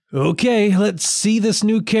Okay, let's see this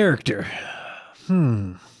new character.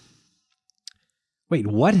 Wait,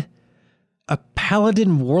 what? A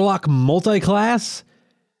Paladin Warlock multi-class?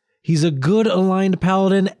 He's a good aligned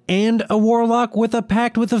Paladin and a Warlock with a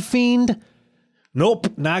pact with a Fiend?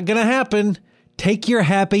 Nope, not gonna happen. Take your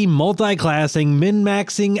happy multi-classing,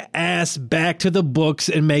 min-maxing ass back to the books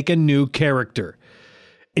and make a new character.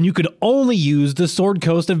 And you can only use the Sword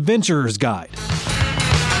Coast Adventurer's Guide.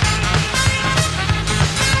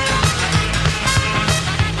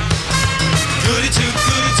 Goody two,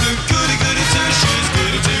 goody two, goody goody two shoes.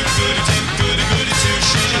 Goody two, goody two, goody goody two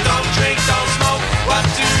shoes. Don't drink, don't smoke. What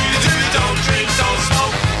do you do? Don't drink, don't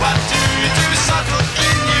smoke. What do you do? Subtle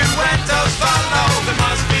innuendos follow. There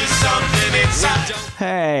must be something inside.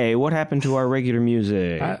 Hey, what happened to our regular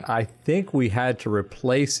music? I think we had to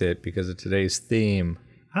replace it because of today's theme.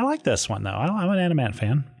 I like this one, though. I'm an Animant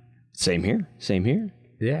fan. Same here. Same here.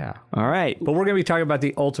 Yeah. All right. But we're going to be talking about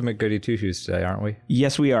the ultimate goody two-shoes today, aren't we?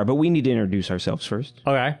 Yes, we are, but we need to introduce ourselves first.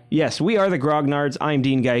 Okay. Yes, we are the Grognards. I'm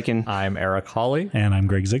Dean Geiken. I'm Eric Hawley. And I'm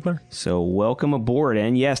Greg Ziegler. So welcome aboard.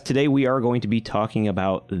 And yes, today we are going to be talking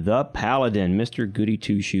about the Paladin, Mr. Goody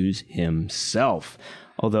Two-Shoes himself.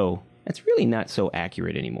 Although, that's really not so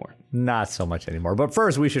accurate anymore. Not so much anymore. But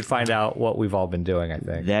first, we should find out what we've all been doing, I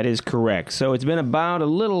think. That is correct. So it's been about a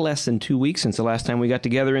little less than 2 weeks since the last time we got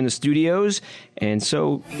together in the studios. And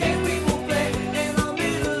so...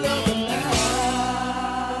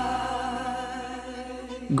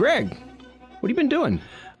 Greg, what have you been doing?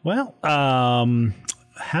 Well,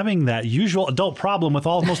 having that usual adult problem with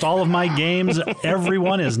almost all of my games,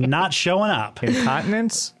 everyone is not showing up.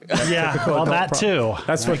 Incontinence? Yeah, well, that too.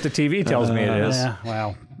 That's what the TV tells me it is. Yeah,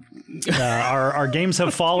 wow. Our games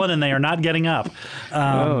have fallen and they are not getting up.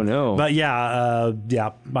 Oh, no. But yeah,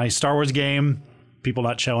 my Star Wars game, people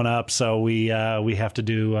not showing up. So we have to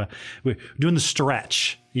do, we're doing the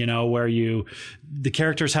stretch, where the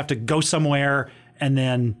characters have to go somewhere and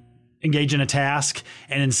then engage in a task.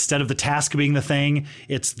 And instead of the task being the thing,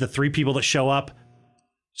 it's the three people that show up,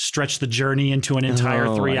 stretch the journey into an entire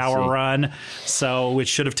 3-hour run. So it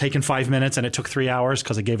should have taken 5 minutes and it took 3 hours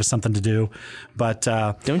because it gave us something to do. But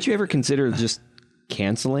don't you ever consider just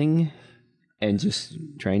canceling and just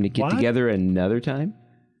trying to get together another time?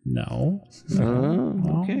 No.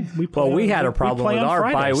 Okay. We had a problem with our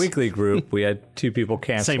bi-weekly group. We had two people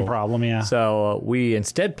cancel. Same problem, yeah. So we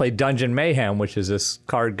instead played Dungeon Mayhem, which is this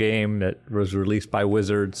card game that was released by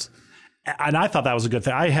Wizards. And I thought that was a good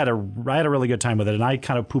thing. I had a really good time with it, and I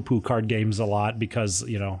kind of poo-poo card games a lot because,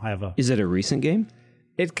 I have a... Is it a recent game?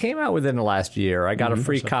 It came out within the last year. I got a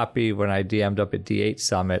free copy when I DM'd up at D8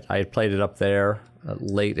 Summit. I had played it up there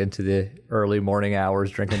late into the early morning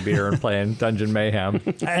hours, drinking beer and playing Dungeon Mayhem.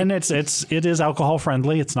 And it is alcohol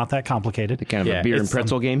friendly. It's not that complicated. Kind of a beer and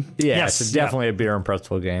pretzel game? Yeah, Yes, it's definitely a beer and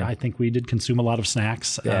pretzel game. I think we did consume a lot of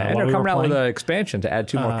snacks. And they're coming out with an expansion to add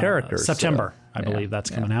 2 more characters. September, I believe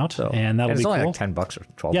that's coming out. So, and that'll be it's only cool. like $10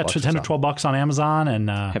 or $12. Yeah, 10 to $12 on Amazon. And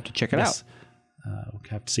have to check it out. We'll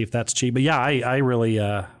have to see if that's cheap. But yeah, I really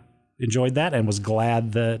enjoyed that and was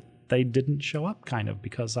glad that they didn't show up, kind of,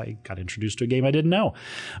 because I got introduced to a game I didn't know.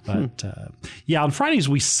 But on Fridays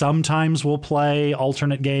we sometimes will play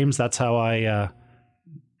alternate games. That's how I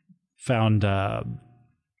found that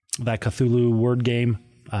Cthulhu word game,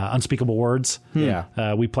 Unspeakable Words.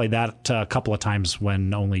 Yeah, we played that a couple of times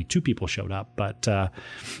when only 2 people showed up. But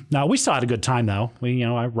no, we still had a good time though.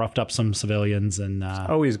 I roughed up some civilians and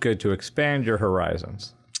always good to expand your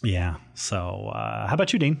horizons. Yeah. So how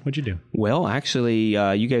about you, Dean? What'd you do? Well, actually,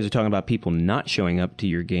 you guys are talking about people not showing up to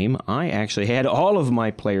your game. I actually had all of my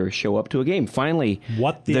players show up to a game. Finally,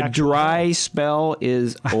 the dry spell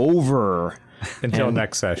is over. Until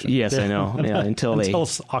next session. Yes, I know. Yeah, until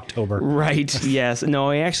October. Right, yes.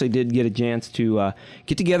 No, I actually did get a chance to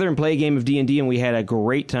get together and play a game of D&D, and we had a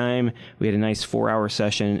great time. We had a nice 4-hour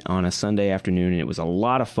session on a Sunday afternoon, and it was a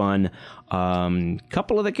lot of fun.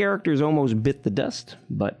 Couple of the characters almost bit the dust,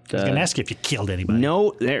 but... I was going to ask you if you killed anybody.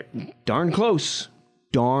 No, they're darn close.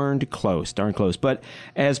 Darn close. But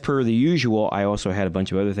as per the usual, I also had a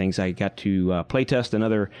bunch of other things. I got to playtest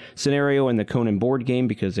another scenario in the Conan board game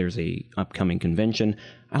because there's a upcoming convention.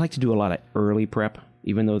 I like to do a lot of early prep,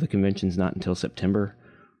 even though the convention's not until September.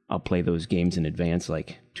 I'll play those games in advance,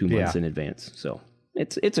 like 2 months in advance. So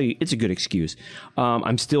it's a good excuse.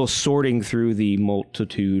 I'm still sorting through the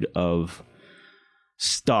multitude of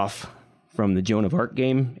stuff from the Joan of Arc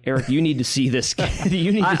game. Eric, you need to see this.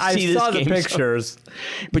 You need to see this I saw game. the pictures.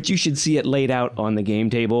 But you should see it laid out on the game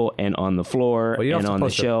table and on the floor Well, you and have to on the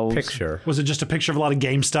post a shelves. picture. Was it just a picture of a lot of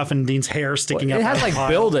game stuff and Dean's hair sticking up? It has out of like the pile?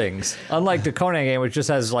 buildings, unlike the Conan game, which just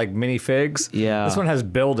has like mini figs. Yeah. This one has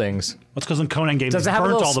buildings. That's because in Conan games, Does it have a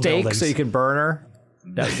burnt little all the stake buildings. so you can burn her?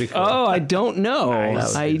 That would be cool. Oh, I don't know.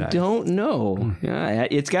 Nice. I don't know. Yeah,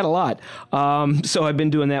 it's got a lot. So I've been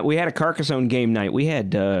doing that. We had a Carcassonne game night. We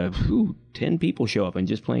had 10 people show up and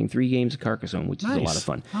just playing 3 games of Carcassonne, which is a lot of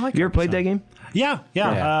fun. I like Have you ever played that game? Yeah.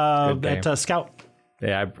 Yeah, it's a good At Scout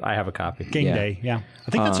Yeah, I have a copy. Game Yeah. Day. Yeah,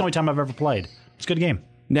 I think that's the only time I've ever played. It's a good game.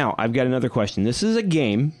 Now, I've got another question. This is a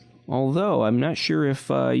game, although I'm not sure if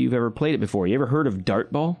you've ever played it before. You ever heard of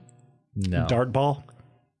Dartball? No. Dart ball.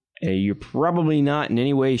 You're probably not in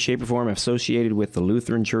any way, shape, or form associated with the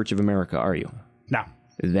Lutheran Church of America, are you? No.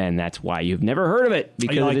 Then that's why you've never heard of it,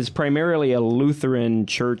 because like- it is primarily a Lutheran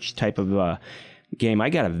church type of game.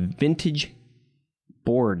 I got a vintage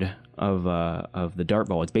board of the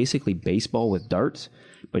Dartball. It's basically baseball with darts,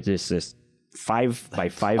 but it's this 5 by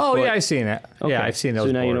 5 Oh, foot. yeah, I've seen it. Okay. Yeah, I've seen those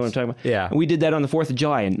So now you know what I'm boards. talking about? Yeah. And we did that on the 4th of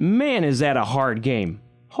July, and man, is that a hard game.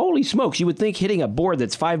 Holy smokes, you would think hitting a board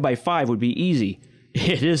that's 5 by 5 would be easy.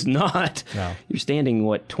 It is not. No. You're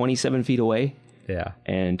standing, 27 feet away Yeah.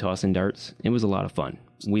 and tossing darts. It was a lot of fun.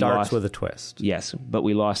 We Darts lost, with a twist, yes, but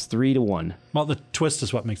we lost 3-1. Well, the twist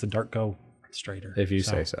is what makes the dart go straighter. if you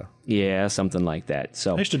say so. Yeah, something like that.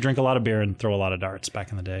 So I used to drink a lot of beer and throw a lot of darts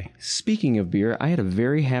back in the day. speaking of beer, I had a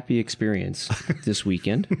very happy experience this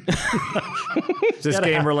weekend. Is this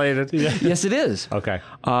game related? Yes, it is. Okay.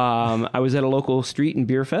 I was at a local street and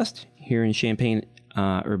beer fest here in Champaign,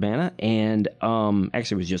 Urbana, and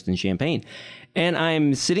actually it was just in Champaign. And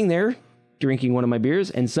I'm sitting there drinking one of my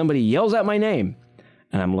beers, and somebody yells out my name.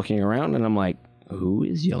 And I'm looking around, and I'm like, who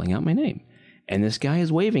is yelling out my name? And this guy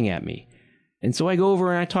is waving at me. And so I go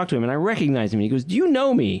over and I talk to him, and I recognize him. He goes, do you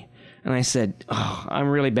know me? And I said, oh, I'm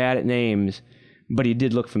really bad at names, but he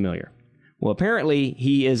did look familiar. Well, apparently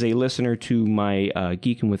he is a listener to my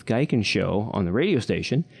Geekin' with Geiken show on the radio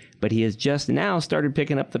station, but he has just now started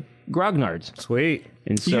picking up the Grognards. Sweet.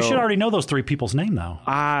 And so, You should already know those 3 people's name, though.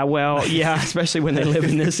 well, yeah, especially when they live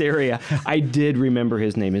in this area. I did remember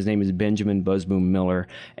his name. His name is Benjamin Buzzboom Miller,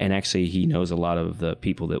 and actually he knows a lot of the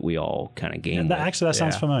people that we all kind of game with. Actually, that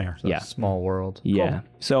sounds familiar. Yeah. Small world. Yeah.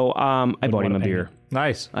 So I bought him a wanna pay beer. me.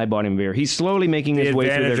 Nice. I bought him a beer. He's slowly making his way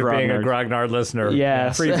through Advantage the of being a Grognards. Grognard listener.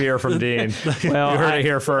 Yes. Free beer from Dean. Well, You heard it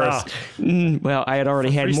here first. Well, I had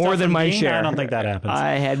already had Free more stuff than from my Dean? share. I don't think that happens.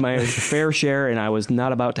 I had my fair share, and I was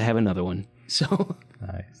not about to have another one. So,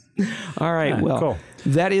 Nice. all right. Well, cool.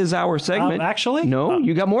 that is our segment. Actually? No,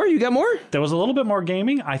 you got more? You got more? There was a little bit more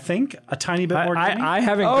gaming, I think. A tiny bit more gaming. I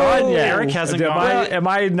haven't gone yet. Eric hasn't am gone. am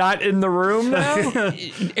I not in the room now?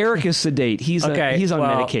 Eric is sedate. He's Okay. he's on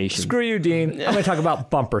well, medication. Screw you, Dean. I'm going to talk about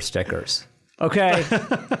bumper stickers. Okay.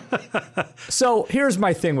 So here's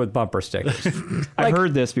my thing with bumper stickers. I've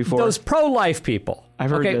heard this before. Those pro-life people. I've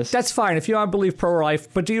heard okay, this. That's fine if you don't believe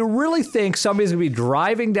pro-life, but do you really think somebody's going to be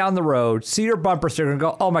driving down the road, see your bumper sticker, and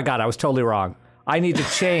go, oh my God, I was totally wrong. I need to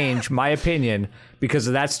change my opinion because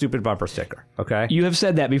of that stupid bumper sticker. Okay? You have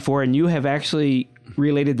said that before, and you have actually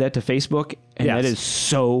related that to Facebook, and Yes. that is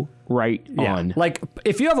so right on. Like,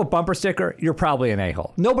 if you have a bumper sticker, you're probably an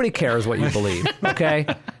a-hole. Nobody cares what you believe, okay?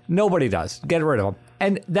 Nobody does. Get rid of them.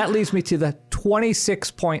 And that leads me to the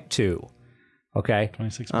 26.2, okay?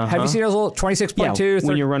 26. Have you seen those little 26.2? Yeah,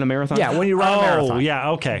 when you run a marathon? Yeah, when you run a marathon. Oh,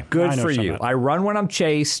 yeah, okay. Good I know for what you're you. talking I run when I'm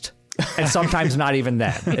chased, and sometimes not even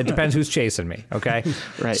then. It depends who's chasing me, okay?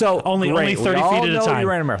 Right. So Only great. 30 we all feet at a know time. You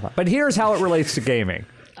ran a marathon. But here's how it relates to gaming.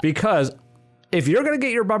 Because if you're going to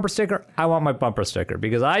get your bumper sticker, I want my bumper sticker.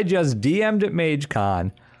 Because I just DM'd at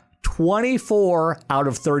MageCon 24 out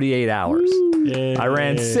of 38 hours. I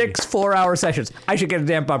ran 6 4-hour sessions. I should get a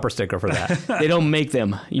damn bumper sticker for that. They don't make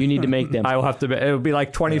them. You need to make them. I will have to. It would be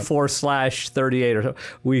like 24/38 or so.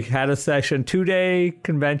 We had a session 2-day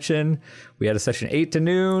convention. We had a session 8 to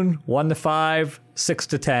noon, 1 to 5, 6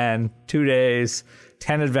 to 10, 2 days,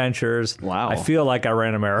 10 adventures. Wow. I feel like I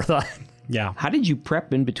ran a marathon. Yeah. How did you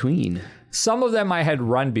prep in between? Some of them I had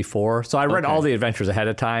run before, so I read all the adventures ahead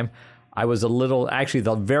of time. I was a little, actually,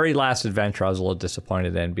 the very last adventure I was a little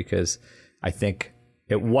disappointed in because I think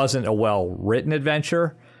it wasn't a well-written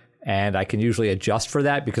adventure, and I can usually adjust for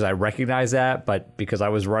that because I recognize that, but because I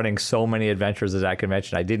was running so many adventures at that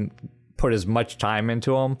convention, I didn't put as much time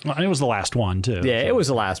into them. Well, and it was the last one, too. Yeah, it was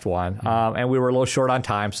the last one, and we were a little short on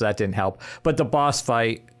time, so that didn't help. But the boss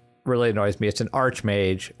fight really annoys me. It's an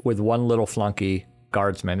archmage with one little flunky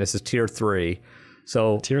guardsman. This is tier 3.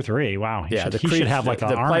 So Tier 3. Wow. He yeah, should, he should have like the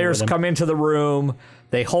an army players with him. come into the room,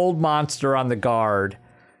 they hold monster on the guard,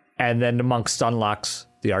 and then the monk stunlocks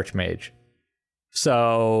the archmage.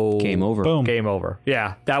 So Game over. Boom. Game over.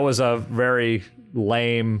 Yeah, that was a very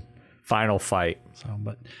lame final fight. So,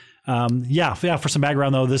 but yeah. For some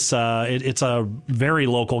background though, this it's a very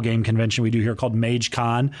local game convention we do here called Mage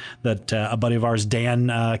Con that a buddy of ours,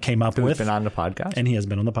 Dan, came up Who's with. been on the podcast? And he has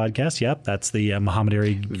been on the podcast. Yep, that's the Muhammad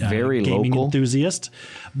Ali Very gaming local. enthusiast.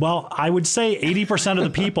 Well, I would say 80% of the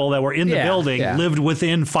people that were in the Yeah, building yeah. lived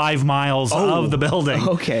within 5 miles of the building.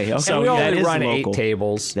 Okay. So So we that only is run local. 8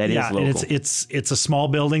 tables. That is Yeah, local. and it's a small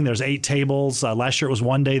building. There's 8 tables. Last year it was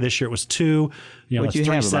 1 day. This year it was 2. You know, What'd it's you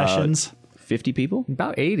 3 have, about sessions. 50 people?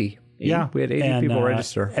 About 80. Yeah, We had 80 and, people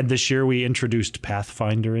register. And this year we introduced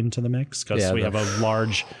Pathfinder into the mix because Yeah, we have a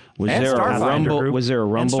large. Was And there a Starfinder rumble? group. Was there a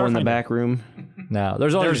rumble in the Starfinder. back room? No,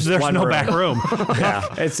 there's only There's one no room. back room. Yeah,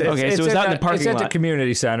 it's Okay, so it's not in the parking It's at the lot.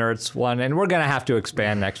 community center. It's one, and we're going to have to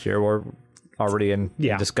expand next year. We're already in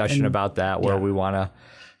Yeah, discussion and- about that, where we want to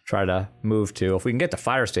try to move to. If we can get the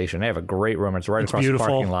fire station, they have a great room. It's right across Beautiful.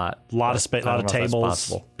 the parking lot. A lot of But I lot don't of know if that's tables,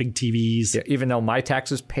 possible. big TVs. Yeah, even though my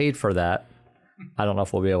taxes paid for that, I don't know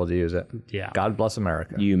if we'll be able to use it. Yeah. God bless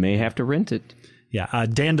America. You may have to rent it. Yeah,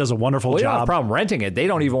 Dan does a wonderful We don't have a job problem renting it. They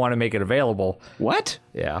don't even want to make it available. What?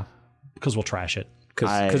 Yeah, because we'll trash it.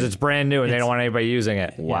 because it's brand new and they don't want anybody using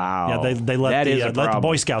it. Wow. Yeah, they let That the is a let the problem.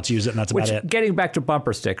 Boy Scouts use it, and that's Which, about it. getting back to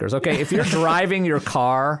bumper stickers, okay, if you're driving your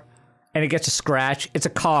car and it gets a scratch, it's a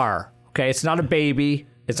car, okay? It's not a baby,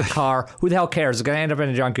 it's a car. Who the hell cares? It's going to end up in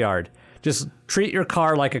a junkyard. Just treat your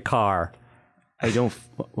car like a car. I don't.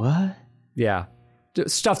 What? Yeah.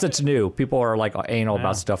 Stuff that's new. People are like anal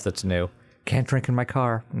about stuff that's new. Can't drink in my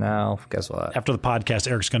car. No, guess what? After the podcast,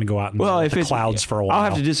 Eric's going to go out and Well, if the it's clouds for a while. I'll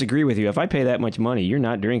have to disagree with you. If I pay that much money, you're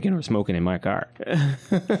not drinking or smoking in my car.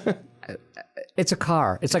 It's a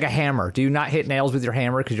car. It's like a hammer. Do you not hit nails with your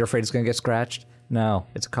hammer because you're afraid it's going to get scratched? No,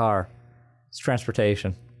 it's a car. It's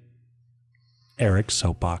transportation. Eric's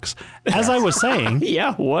soapbox. As I was saying,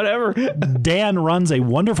 Yeah, whatever. Dan runs a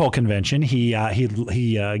wonderful convention. He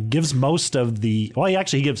gives most of the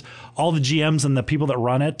he gives all the GMs and the people that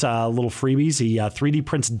run it little freebies. He 3D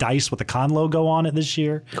prints dice with the con logo on it this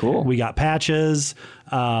year. Cool. We got patches.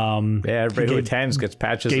 Yeah, everybody who gave- attends gets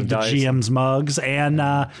patches Gave and the dice. GMs mugs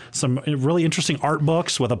and some really interesting art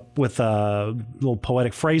books with a little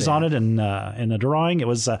poetic phrase on it and a drawing. It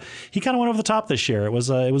was he kind of went over the top this year. It was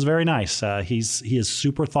very nice. He is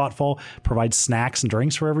super thoughtful. Provides snacks and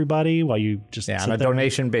drinks for everybody while you just Yeah, sit on a there.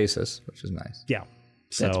 donation basis, which is nice. Yeah,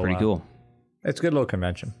 so, That's pretty cool. It's a good little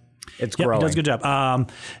convention. It's Yeah, he growing. does a good job.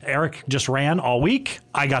 Eric just ran all week.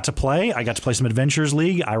 I got to play some Adventures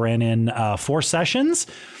League. I ran in 4 sessions.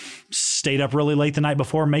 Stayed up really late the night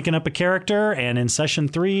before making up a character. And in session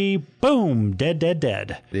 3, boom,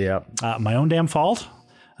 dead. Yep. My own damn fault.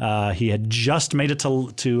 He had just made it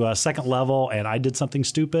to second level, and I did something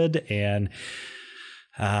stupid. And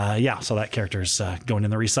so that character's going in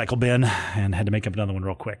the recycle bin and had to make up another one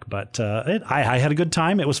real quick. But I had a good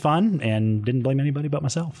time. It was fun and didn't blame anybody but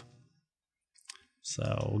myself.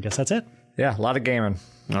 So I guess that's it. Yeah, a lot of gaming.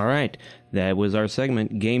 All right. That was our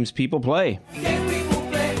segment, Games People Play.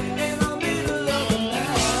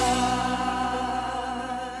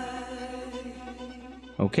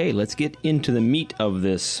 Okay, let's get into the meat of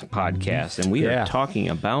this podcast. And we Yeah. are talking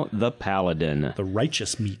about the Paladin. The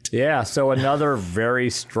righteous meat. Yeah, so another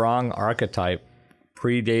very strong archetype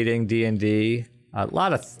predating D&D. A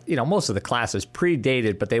lot of, most of the classes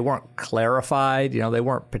predated, but they weren't clarified. They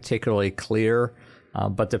weren't particularly clear.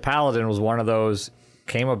 But the Paladin was one of those,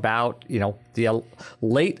 came about, the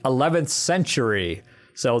late 11th century.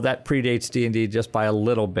 So that predates D&D just by a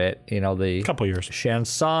little bit. The Couple years.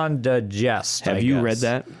 Chanson de Geste. Have I you guess. read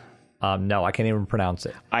that? No, I can't even pronounce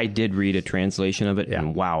it. I did read a translation of it,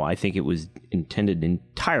 and wow, I think it was intended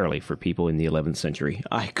entirely for people in the 11th century.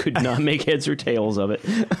 I could not make heads or tails of it.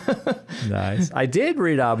 Nice. I did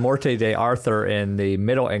read Morte de Arthur in the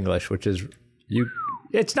Middle English, which is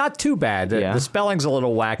it's not too bad. The spelling's a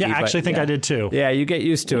little wacky. Yeah, I actually think I did too. Yeah, you get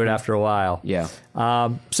used to it after a while. Yeah.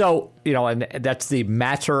 And that's the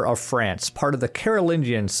Matter of France, part of the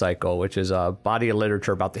Carolingian cycle, which is a body of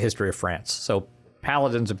literature about the history of France. So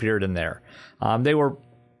paladins appeared in there. They were,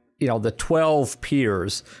 the 12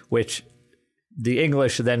 peers, which the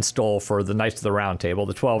English then stole for the Knights of the Round Table,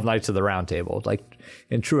 the 12 Knights of the Round Table. Like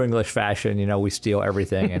in true English fashion, we steal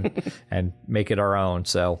everything and make it our own.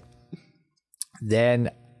 So then,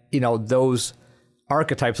 those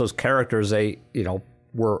archetypes, those characters, they,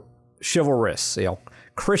 were chivalrous.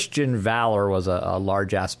 Christian valor was a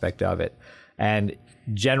large aspect of it. And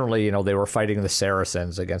generally, they were fighting the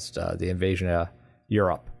Saracens against the invasion of,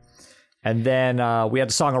 Europe. And then we had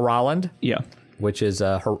the Song of Roland, Yeah. which is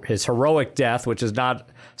his heroic death, which is not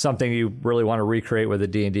something you really want to recreate with a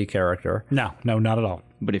D&D character. No, not at all.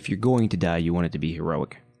 But if you're going to die, you want it to be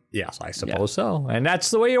heroic. Yes, I suppose so. And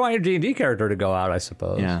that's the way you want your D&D character to go out, I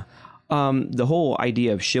suppose. Yeah. The whole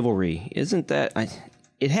idea of chivalry, isn't that...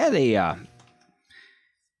 it had a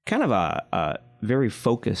kind of a very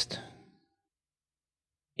focused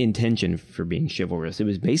intention for being chivalrous. It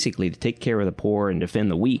was basically to take care of the poor and defend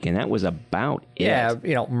the weak, and that was about it.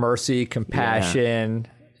 Yeah, mercy, compassion,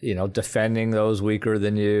 defending those weaker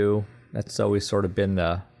than you. That's always sort of been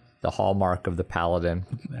the hallmark of the Paladin.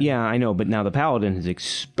 Yeah, I know, but now the Paladin has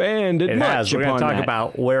expanded It much has. We're going upon to talk that.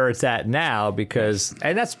 about where it's at now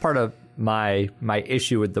and that's part of my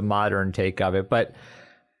issue with the modern take of it. But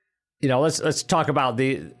let's talk about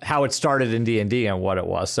how it started in D&D and what it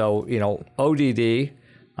was. So ODD,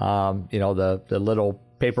 the little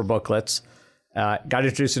paper booklets, got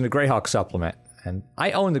introduced in the Greyhawk supplement, and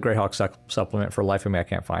I own the Greyhawk supplement. For the life of me, I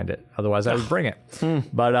can't find it. Otherwise, I would bring it.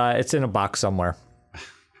 But it's in a box somewhere.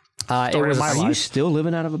 It was Are you still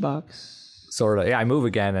living out of a box? sort of. Yeah, I move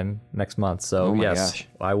again next month. So Oh my yes, gosh.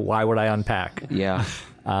 why would I unpack? Yeah.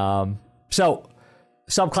 So,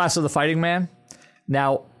 subclass of the fighting man.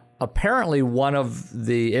 Now, apparently, one of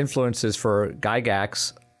the influences for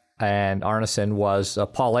Gygax and Arneson was a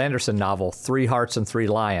Paul Anderson novel, 3 Hearts and 3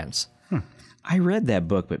 Lions. I read that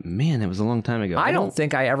book, but man, that was a long time ago. I don't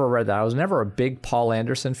think I ever read that. I was never a big Paul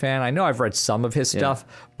Anderson fan. I know I've read some of his stuff,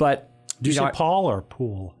 but Do you say Paul or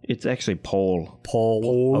Pool? It's actually Pole.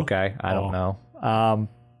 Paul. Okay, I don't know.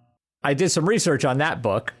 I did some research on that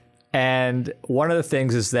book, and one of the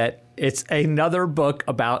things is that it's another book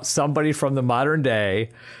about somebody from the modern day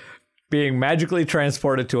being magically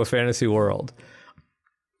transported to a fantasy world.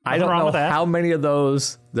 I don't know how many of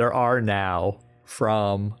those there are now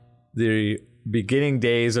from the beginning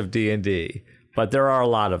days of D&D, but there are a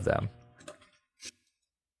lot of them.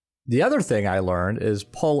 The other thing I learned is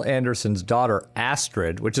Paul Anderson's daughter,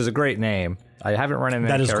 Astrid, which is a great name. I haven't run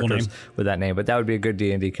into any characters with that name, but that would be a good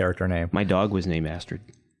D&D character name. My dog was named Astrid.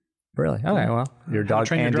 Really? Okay, well, your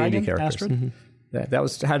dog and D&D characters. Astrid? That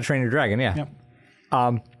was How to Train Your Dragon, yeah.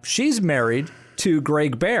 Yep. She's married to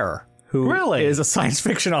Greg Bear, who is a science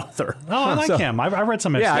fiction author. Oh, I like him. I've read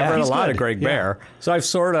some of his Yeah, stuff. I've read He's a lot good. of Greg Bear. So I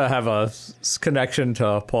sort of have a connection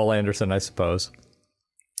to Paul Anderson, I suppose.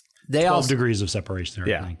 12 degrees of separation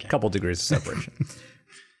there, I Yeah, think. a couple degrees of separation.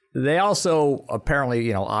 They also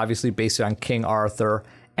apparently, obviously based it on King Arthur,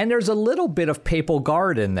 and there's a little bit of Papal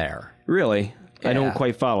Guard in there. Really? I don't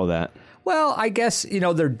quite follow that. Well, I guess,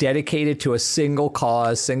 they're dedicated to a single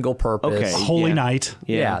cause, single purpose. Okay. Holy Knight.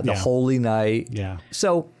 Yeah, the Holy Knight. Yeah.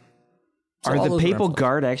 So Are all the those Papal influenced.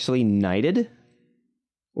 Guard actually knighted?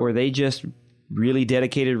 Or are they just really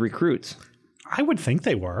dedicated recruits? I would think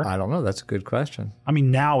they were. I don't know. That's a good question. I mean,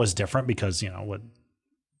 now is different because, what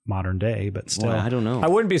modern day, but still. Well, I don't know. I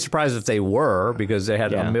wouldn't be surprised if they were, because they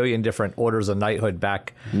had a million different orders of knighthood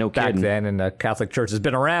back kidding. then, and the Catholic Church has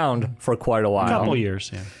been around for quite a while. A couple years,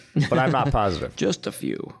 yeah. But I'm not positive. Just a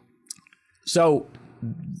few. So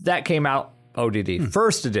that came out ODD.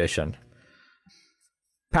 First edition.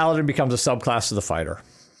 Paladin becomes a subclass of the fighter.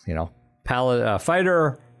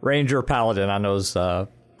 Fighter, Ranger, Paladin on those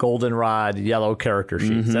goldenrod yellow character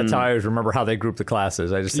sheets. That's how I always remember how they group the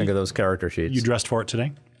classes. I just think of those character sheets. You dressed for it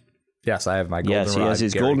today? Yes, I have my Yes, goldenrod. he has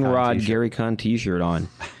his Gary Con goldenrod t-shirt. Gary Con t-shirt on.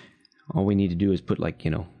 All we need to do is put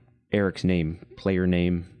Eric's name, player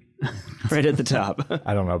name, right at the top.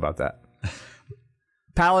 I don't know about that.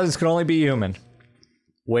 Paladins can only be human,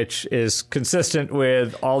 which is consistent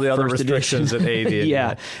with all the other First restrictions that AD.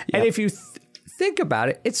 Yeah. And if you think about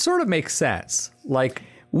it, it sort of makes sense. Like,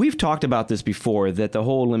 We've talked about this before, that the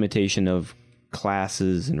whole limitation of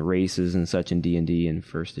classes and races and such in D&D in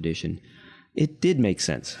first edition, it did make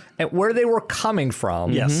sense. and where they were coming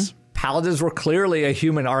from, Yes. Paladins were clearly a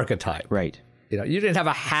human archetype. Right. You didn't have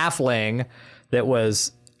a halfling that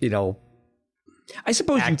was, I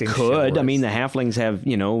suppose you Acting could. chivalrous. I mean, the halflings have,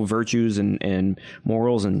 virtues and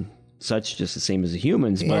morals and such just the same as the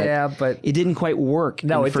humans, but, Yeah, but- it didn't quite work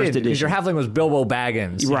no, in it first did, because edition. your halfling was Bilbo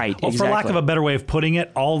Baggins. Right, Well, exactly. for lack of a better way of putting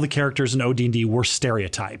it, all the characters in OD&D were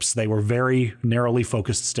stereotypes. They were very narrowly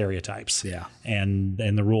focused stereotypes. Yeah. And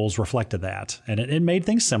the rules reflected that. And it made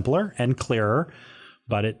things simpler and clearer,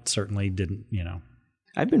 but it certainly didn't,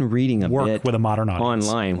 I've been reading a work bit with a modern audience.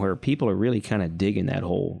 online where people are really kind of digging that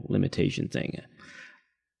whole limitation thing.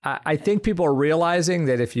 I think people are realizing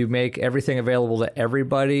that if you make everything available to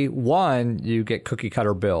everybody, one, you get cookie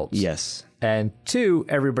cutter builds. Yes, And two,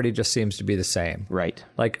 everybody just seems to be the same. right.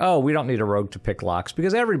 Like, oh, we don't need a rogue to pick locks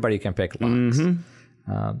because everybody can pick locks.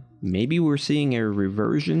 Maybe we're seeing a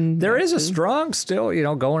reversion. There is a strong still,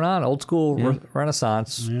 going on, old school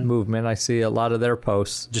Renaissance movement. I see a lot of their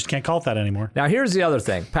posts. Just can't call it that anymore. Now, here's the other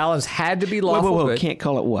thing. Paladins had to be lawful Whoa, good. can't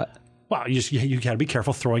call it what? Well, you got to be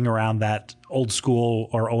careful throwing around that old school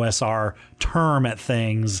or OSR term at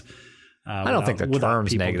things. I don't think the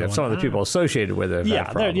term's negative. Some of the people associated with it.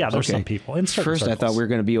 There's some people. In certain First, I circles. thought we were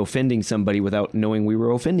going to be offending somebody without knowing we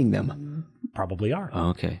were offending them. Probably are.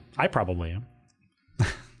 Okay. I probably am.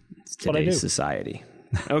 It's what I today's do. society.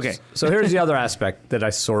 Okay. So here's the other aspect that I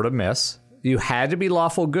sort of miss. You had to be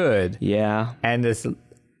lawful good. Yeah. And this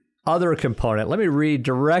other component, let me read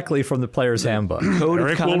directly from the player's handbook. Code of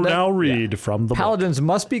Eric will conduct. now read from the book. Paladins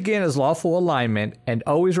must begin as lawful alignment and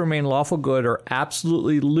always remain lawful good or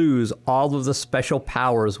absolutely lose all of the special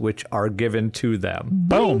powers which are given to them.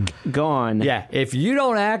 Boom. Gone. Yeah, if you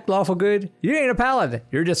don't act lawful good, you ain't a paladin.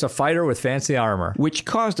 You're just a fighter with fancy armor. Which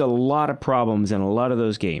caused a lot of problems in a lot of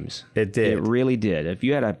those games. It did. It really did. If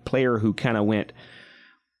you had a player who kind of went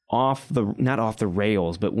not off the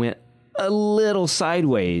rails, but went a little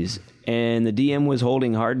sideways, and the DM was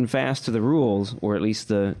holding hard and fast to the rules, or at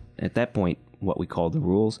least at that point, what we called the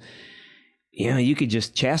rules, you could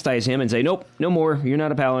just chastise him and say, nope, no more. You're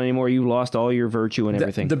not a paladin anymore. You lost all your virtue and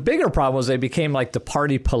everything. The bigger problem was they became like the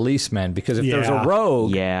party policemen, because if there's a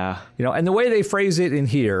rogue, and the way they phrase it in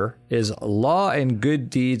here is law and good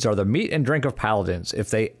deeds are the meat and drink of paladins. If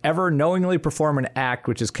they ever knowingly perform an act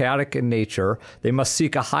which is chaotic in nature, they must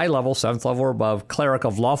seek a high level, 7th level or above, cleric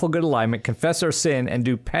of lawful good alignment, confess their sin, and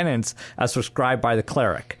do penance as prescribed by the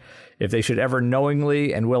cleric. If they should ever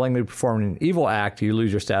knowingly and willingly perform an evil act, you lose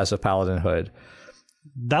your status of paladinhood.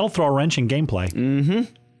 That'll throw a wrench in gameplay.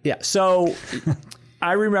 Mm-hmm. Yeah, so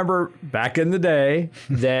I remember back in the day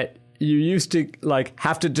that you used to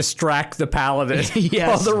have to distract the paladin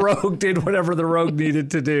while the rogue did whatever the rogue needed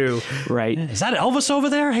to do. Right. Is that Elvis over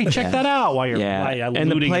there? Hey, check that out while you're and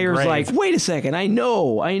the looting player's grave. like, wait a second, I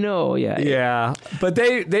know. Yeah, but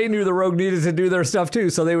they knew the rogue needed to do their stuff too,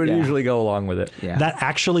 so they would usually go along with it. Yeah. That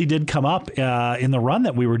actually did come up in the run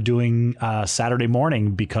that we were doing Saturday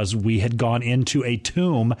morning, because we had gone into a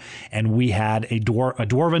tomb and we had a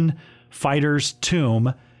dwarven fighter's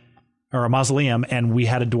tomb, or a mausoleum, and we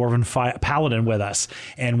had a dwarven paladin with us,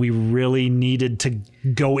 and we really needed to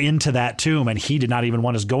go into that tomb, and he did not even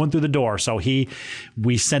want us going through the door, so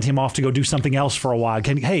we sent him off to go do something else for a while.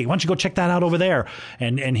 Hey, why don't you go check that out over there?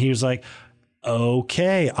 And he was like,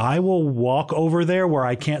 okay, I will walk over there where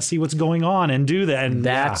I can't see what's going on and do that. And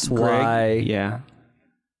that's why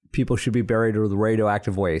people should be buried with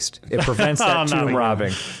radioactive waste. It prevents that tomb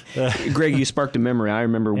robbing. Greg, you sparked a memory. I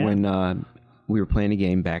remember when we were playing a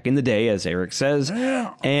game back in the day, as Eric says,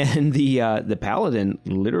 and the paladin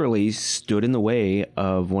literally stood in the way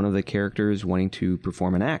of one of the characters wanting to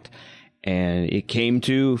perform an act, and it came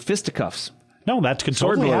to fisticuffs. No, that could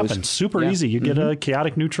Sword totally blows. happen. Super easy. You get a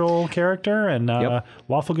chaotic neutral character and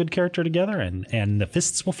lawful good character together, and the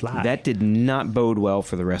fists will fly. That did not bode well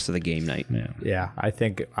for the rest of the game night. Yeah, I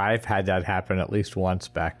think I've had that happen at least once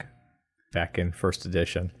back in first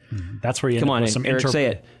edition. That's where you Come end up on, with some Eric, say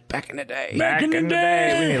it. Back in the day. Back in the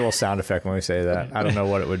day. We need a little sound effect when we say that. I don't know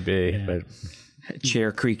what it would be, but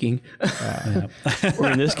Chair creaking.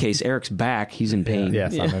 Or in this case, Eric's back. He's in pain.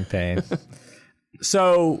 yes, I'm in pain.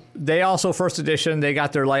 So they also, first edition, they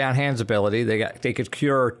got their lay on hands ability. They could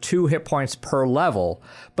cure 2 hit points per level.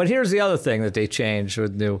 But here's the other thing that they changed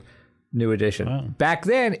with new edition. Wow. Back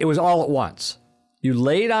then, it was all at once. You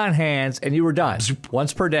laid on hands and you were done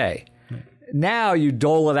once per day. Now you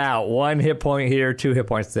dole it out. 1 hit point here, 2 hit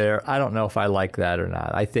points there. I don't know if I like that or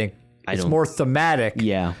not. I think it's more thematic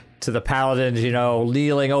to the paladins,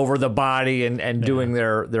 kneeling over the body and doing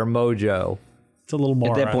their mojo. It's a little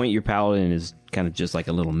more. At that point, your paladin is kind of just like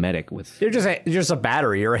a little medic with. You're just a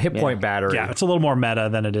battery. You're a hit point battery. Yeah, it's a little more meta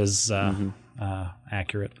than it is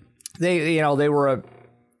accurate. They were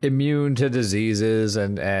immune to diseases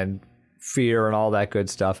and fear and all that good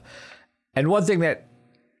stuff. And one thing that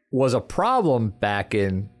was a problem back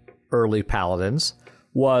in early paladins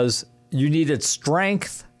was you needed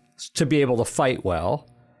strength to be able to fight well.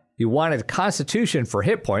 You wanted constitution for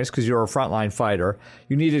hit points because you were a frontline fighter.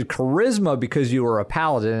 You needed charisma because you were a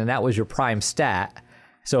paladin, and that was your prime stat.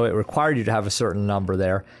 So it required you to have a certain number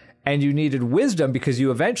there. And you needed wisdom because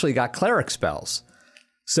you eventually got cleric spells.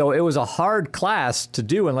 So it was a hard class to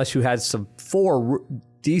do unless you had some 4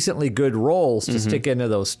 decently good rolls to stick into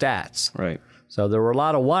those stats. Right. So there were a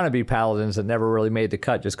lot of wannabe paladins that never really made the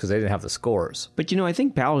cut just because they didn't have the scores. But, I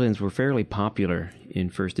think paladins were fairly popular in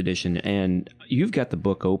first edition, and you've got the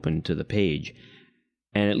book open to the page.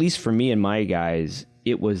 And at least for me and my guys,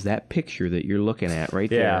 it was that picture that you're looking at right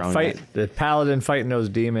there. Yeah, on fight that. the Paladin fighting those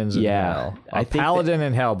demons in Yeah, hell. I think Paladin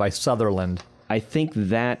in Hell by Sutherland. I think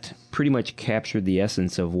that pretty much captured the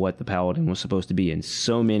essence of what the Paladin was supposed to be, and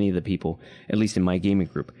so many of the people, at least in my gaming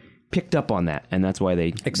group, picked up on that, and that's why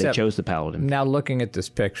they chose the Paladin. Now, looking at this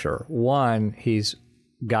picture, one, he's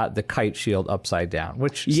got the kite shield upside down,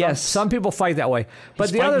 which some people fight that way.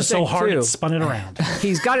 But the other thing, so hard too, it spun it around.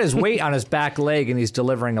 he's got his weight on his back leg, and he's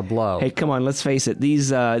delivering a blow. Hey, come on, let's face it.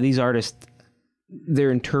 These artists,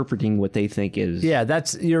 they're interpreting what they think is. Yeah,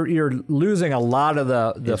 that's you're losing a lot of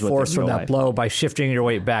the force from that blow by shifting your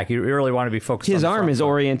weight back. You really want to be focused. His on the arm front is foot.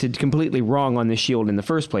 oriented completely wrong on the shield in the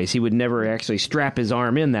first place. He would never actually strap his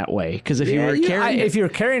arm in that way, because if you were carrying, if you're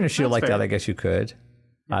carrying a shield That's like fair. that, I guess you could.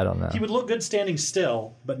 I don't know. He would look good standing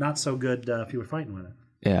still, but not so good if you were fighting with it.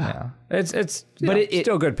 yeah, It's But it's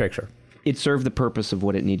still a good picture. it served the purpose of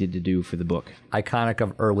what it needed to do for the book. Iconic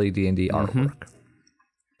of early D&D artwork.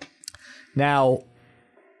 Now,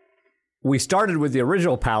 we started with the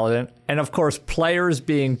original Paladin, and of course, players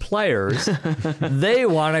being players, they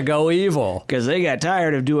want to go evil. Because they got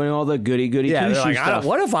tired of doing all the goody Yeah, they're like, stuff.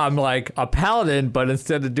 what if I'm like a Paladin, but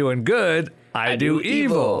instead of doing good, I do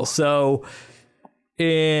evil? So,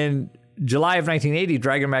 in July of 1980,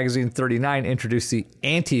 Dragon Magazine 39 introduced the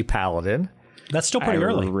anti-Paladin. That's still pretty I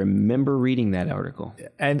early. remember reading that article.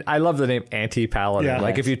 And I love the name anti-Paladin. Yeah.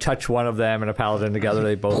 Like if you touch one of them and a Paladin together,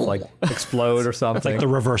 they both like explode or something. Like the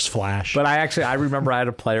reverse flash. But I remember I had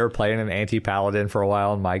a player playing an anti-Paladin for a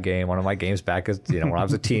while in my game. One of my games back, when I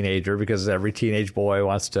was a teenager, because every teenage boy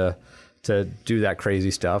wants to do that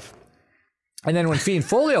crazy stuff. And then when Fiend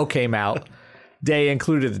Folio came out, they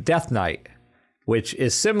included the Death Knight, which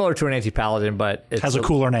is similar to an anti-Paladin, but it has a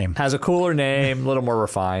cooler name. Has a cooler name, a little more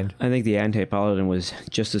refined. I think the anti-paladin was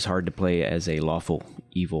just as hard to play as a lawful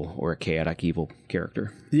evil or a chaotic evil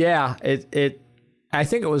character. Yeah, I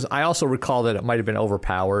think it was. I also recall that it might have been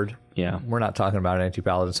overpowered. Yeah, We're not talking about an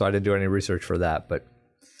anti-paladin, so I didn't do any research for that. But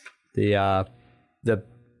the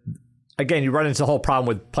again, you run into the whole problem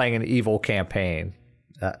with playing an evil campaign.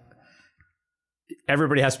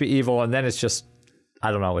 Everybody has to be evil, and then it's just,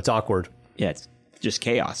 I don't know, it's awkward. yeah, it's just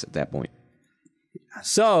chaos at that point.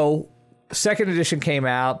 So, second edition came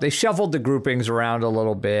out. They shuffled the groupings around a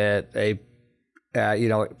little bit. They,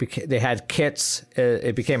 they had kits.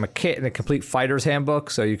 It became a kit and a complete fighter's handbook.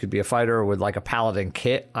 So you could be a fighter with like a paladin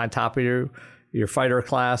kit on top of your fighter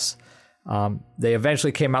class. They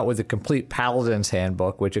eventually came out with a complete paladin's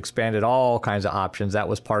handbook, which expanded all kinds of options. That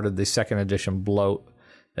was part of the second edition bloat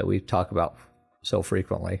that we talk about so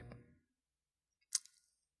frequently.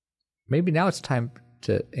 Maybe now it's time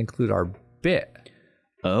to include our bit.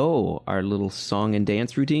 Oh, our little song and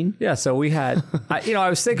dance routine? Yeah, so we had, I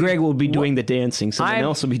was thinking... Greg will be doing the dancing, someone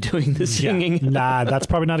else will be doing the singing. Nah, that's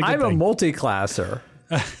probably not a good I'm thing. a multi-classer.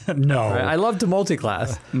 No. I love to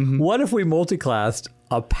multi-class. What if we multi-classed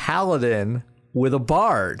a paladin with a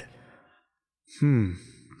bard?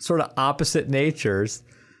 Sort of opposite natures.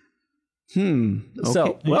 Okay.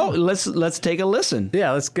 So, well, let's take a listen.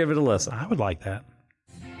 yeah, let's give it a listen. I would like that.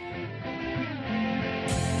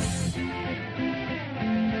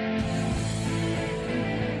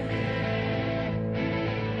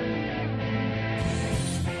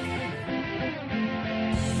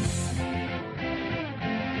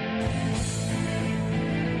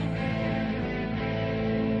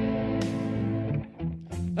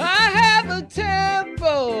 I have a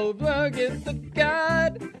temple, against the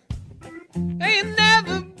God. Ain't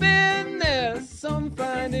never been there, some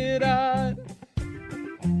find it odd.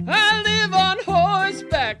 I live on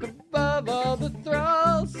horseback above all the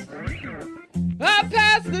thralls. I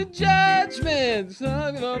pass the judgment,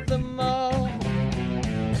 hung of them all.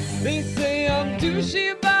 They say I'm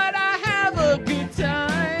douchey, but I have a good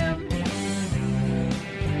time.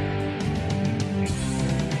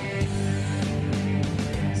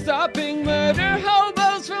 Stopping murder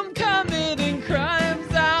hobos from committing crimes.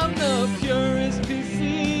 I'm the purest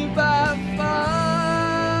PC by far.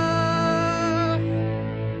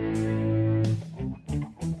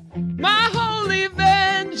 My holy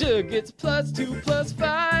Avenger gets +2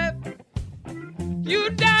 +5. You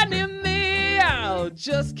die near me, I'll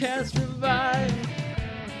just cast revive.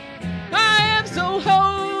 I am so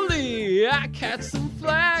holy, I catch some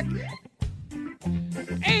flack.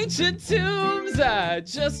 Ancient tombs I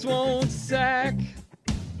just won't sack.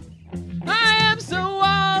 I am so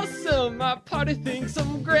awesome, my party thinks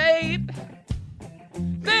I'm great.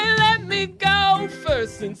 They let me go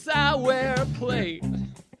first since I wear a plate.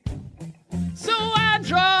 So I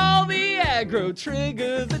draw the aggro,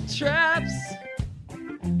 trigger the traps.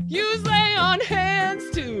 Use lay on hands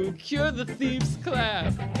to cure the thief's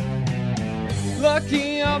clap.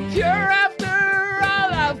 Lucky I'm pure after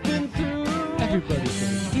all I've been through. Everybody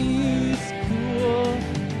sing. He's cool.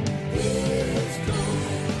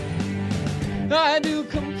 I do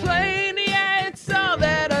complain, yeah, it's all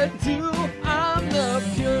that I do. I'm the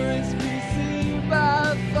purest PC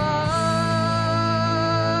by far.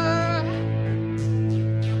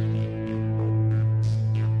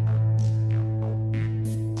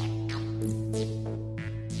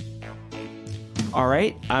 All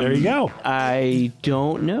right. There you go. I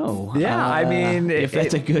don't know. Yeah, I mean, if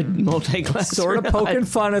that's a good multi-class. Sort of or not. poking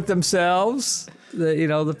fun at themselves.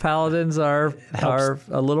 The Paladins are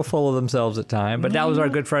a little full of themselves at times. But that was our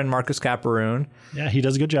good friend Marcus Caparoon, Yeah, he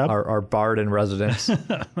does a good job. our bard in residence.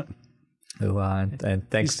 Who, and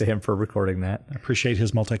thanks to him for recording that. I appreciate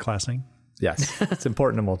his multi-classing. Yes, it's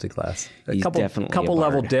important to multi-class. He's definitely a couple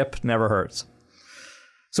level bard. dip never hurts.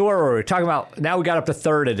 So where were we talking about? Now we got up to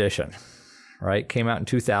 3rd edition, right? Came out in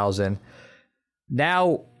 2000.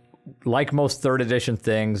 Now, like most 3rd edition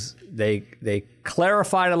things, they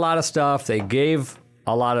clarified a lot of stuff. They gave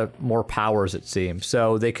a lot of more powers, it seems.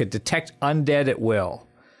 So they could detect undead at will,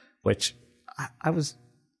 which I was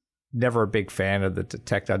never a big fan of the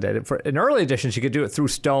detect undead. In early editions, you could do it through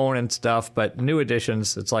stone and stuff, but new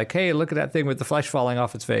editions, it's like, hey, look at that thing with the flesh falling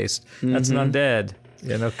off its face. That's an undead.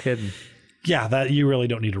 Yeah, no kidding. Yeah, that you really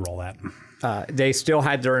don't need to roll that. They still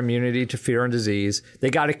had their immunity to fear and disease. They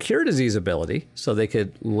got a cure disease ability, so they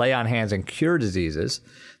could lay on hands and cure diseases.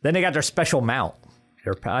 Then they got their special mount.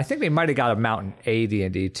 I think they might have got a mount in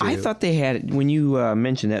AD&D too. I thought they had, when you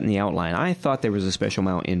mentioned that in the outline, I thought there was a special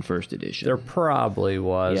mount in 1st edition. There probably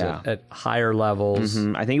was at higher levels.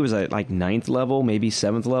 I think it was at like 9th level, maybe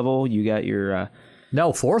 7th level. You got your...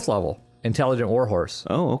 No, 4th level. Intelligent Warhorse.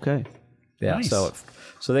 Oh, okay. Yeah, Nice.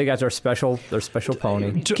 So they got their special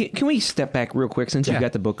pony. Can we step back real quick since you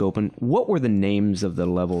got the book open? What were the names of the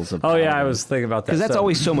levels of Oh yeah, I Paladin? was thinking about that. Because that's So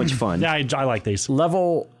always so much fun. Yeah, I like these.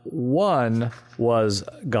 level 1 was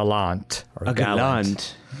Gallant. Or A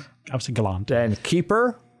gallant. I was a gallant. Then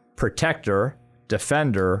Keeper, Protector,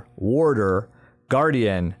 Defender, Warder,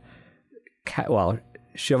 Guardian,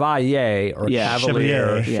 Chevalier or Yeah,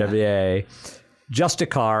 Cavalier, Chevalier, Chevalier,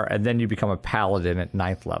 Justicar, and then you become a Paladin at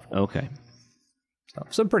 9th level. Okay. So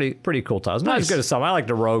some pretty cool titles. Not as good as some. I like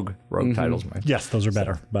the rogue titles, man. Yes, those are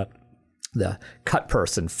better. But The cut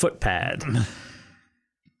person, footpad.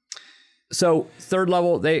 So 3rd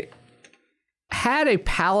level, they had a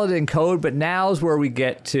Paladin code, but now's where we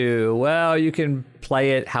get to, well, you can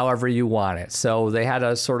play it however you want it. So they had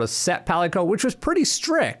a sort of set Paladin code, which was pretty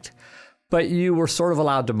strict, but you were sort of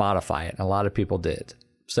allowed to modify it, and a lot of people did.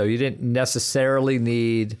 So you didn't necessarily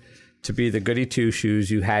need to be the goody two-shoes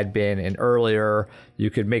you had been in earlier. You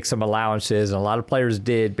could make some allowances, and a lot of players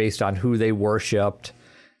did based on who they worshipped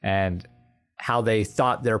and how they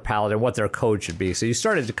thought their paladin, what their code should be. So you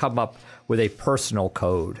started to come up with a personal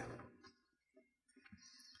code.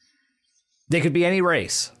 They could be any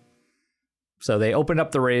race. So they opened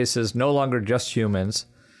up the races, no longer just humans.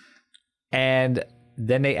 And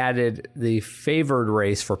then they added the favored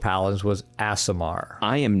race for paladins was Aasimar.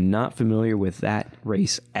 I am not familiar with that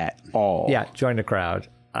race at all. Yeah, join the crowd.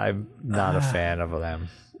 I'm not a fan of them.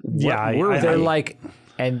 yeah, They're like,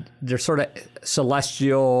 and they're sort of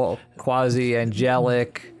celestial,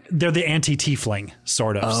 quasi-angelic. they're the anti-tiefling,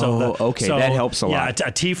 sort of. Oh, okay, that helps a lot. Yeah,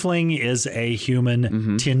 a tiefling is a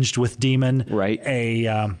human tinged with demon. Right.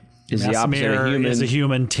 Is the opposite of human, is a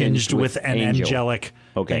human tinged with an angel. angelic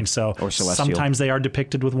thing. So Or celestial. sometimes they are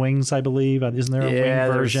depicted with wings, I believe. Isn't there a Yeah,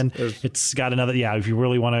 wing version? there's- It's got another. Yeah, if you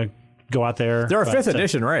really want to go out there, They're a but, 5th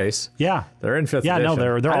edition race. Yeah, They're in 5th Yeah, edition.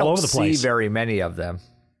 no, they're I all don't over the place. see very many of them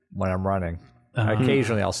when I'm running.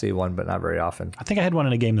 Occasionally I'll see one, but not very often. I think I had one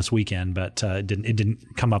in a game this weekend, but it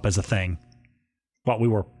didn't come up as a thing while we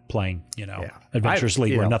were playing. Adventures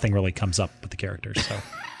League, where nothing really comes up with the characters. So.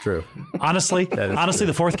 True. Honestly,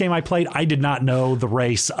 the 4th game I played, I did not know the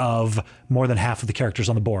race of more than half of the characters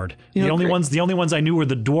on the board. The only ones I knew were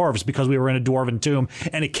the dwarves because we were in a dwarven tomb,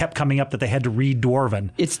 and it kept coming up that they had to read dwarven.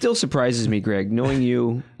 It still surprises me, Greg, knowing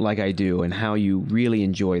you like I do and how you really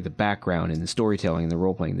enjoy the background and the storytelling and the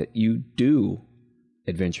role-playing, that you do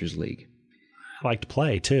Adventures League. I like to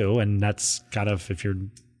play too, and that's kind of if you're.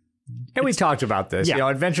 And we talked about this. Yeah.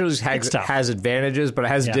 Adventures has advantages, but it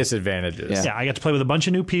has disadvantages. Yeah, I got to play with a bunch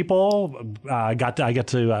of new people. I got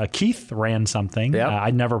to Keith ran something. Yep.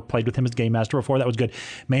 I'd never played with him as game master before. That was good.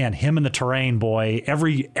 Man, him and the terrain, boy.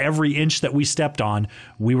 Every inch that we stepped on,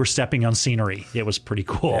 we were stepping on scenery. It was pretty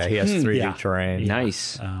cool. Yeah, he has 3D Yeah. terrain.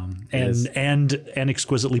 Nice. And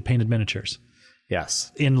exquisitely painted miniatures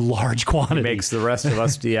Yes. in large quantities. Makes the rest of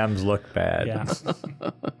us DMs look bad.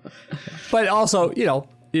 Yeah. But also,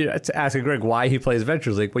 to ask Greg why he plays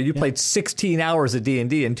Adventures League. Well, you played 16 hours of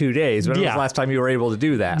D&D in 2 days. When was the last time you were able to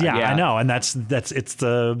do that? Yeah, I know, and that's it's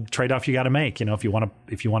the trade off you got to make. If you want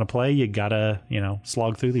to play, you got to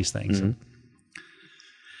slog through these things.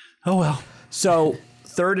 Oh well. So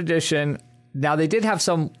 3rd edition. Now they did have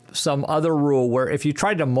some other rule where if you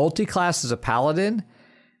tried to multi-class as a paladin,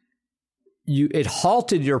 it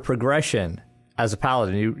halted your progression as a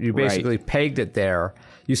paladin. You basically pegged it there.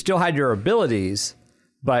 You still had your abilities,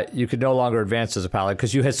 but you could no longer advance as a paladin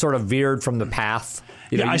because you had sort of veered from the path.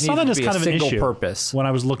 I saw that as kind of an issue purpose when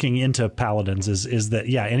I was looking into paladins. Is that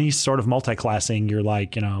any sort of multi-classing? You're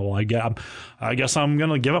like, well, I guess I'm going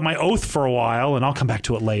to give up my oath for a while, and I'll come back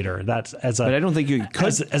to it later. That's but I don't think you could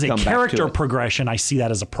as a character progression. I see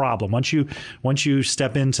that as a problem. Once you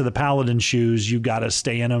step into the paladin shoes, you got to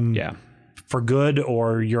stay in them. Yeah. For good,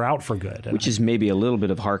 or you're out for good. Which is maybe a little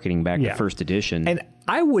bit of hearkening back to 1st edition. And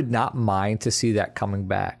I would not mind to see that coming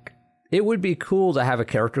back. It would be cool to have a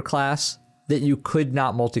character class that you could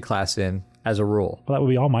not multi-class in as a rule. Well, that would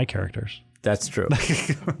be all my characters. That's true.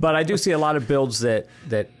 But I do see a lot of builds that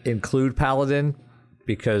include Paladin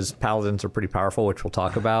because Paladins are pretty powerful, which we'll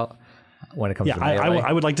talk about when it comes to melee.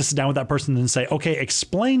 I would like to sit down with that person and say, okay,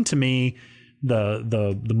 explain to me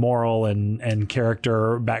the moral and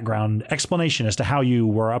character background explanation as to how you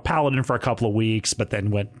were a paladin for a couple of weeks, but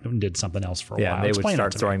then went and did something else for a while. Yeah, they would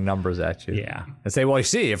start throwing numbers at you. Yeah. And say, well, you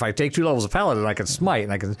see, if I take 2 levels of paladin, I can smite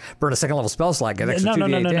and I can burn a 2nd level spell slot, get extra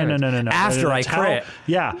 2d8 damage. No. After I crit.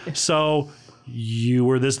 So you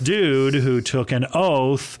were this dude who took an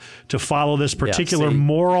oath to follow this particular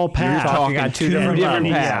moral path. You're talking on two different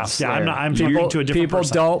paths. I'm talking to a different people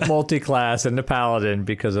person. don't multi-class into paladin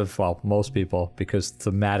because of, most people, because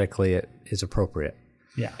thematically it is appropriate.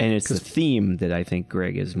 Yeah. And it's the theme that I think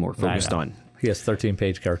Greg is more focused on. He has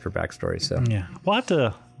 13-page character backstory, so. Yeah. We'll have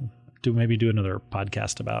to do another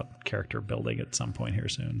podcast about character building at some point here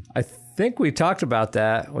soon. I think we talked about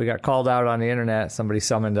that. We got called out on the internet. Somebody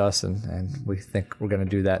summoned us, and we think we're going to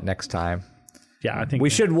do that next time. Yeah, I think we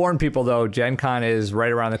should warn people though. Gen Con is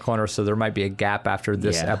right around the corner, so there might be a gap after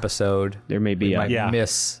this episode. There may be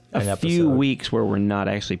miss an episode. few weeks where we're not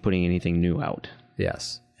actually putting anything new out.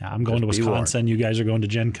 Yes. Yeah, I'm going to Wisconsin. You guys are going to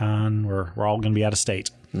Gen Con. We're all going to be out of state.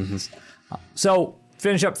 Mm-hmm. So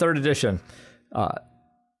finish up 3rd edition.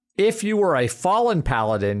 If you were a fallen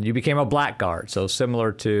paladin, you became a blackguard. So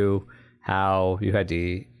similar to how you had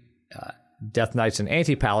the Death Knights and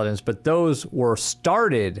anti-paladins, but those were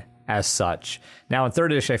started as such. Now in 3rd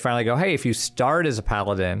edition, they finally go, hey, if you start as a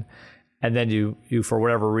paladin and then you for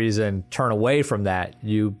whatever reason turn away from that,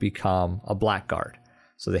 you become a blackguard.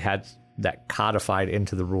 So they had that codified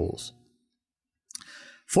into the rules.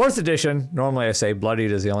 4th edition, normally I say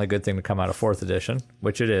Bloodied is the only good thing to come out of 4th edition,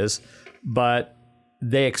 which it is, but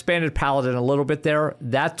they expanded Paladin a little bit there.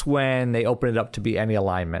 That's when they opened it up to be any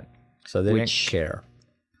alignment. So they didn't care.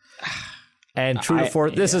 And true to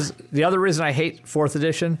 4th, this is the other reason I hate 4th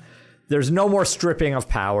edition. There's no more stripping of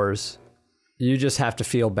powers. You just have to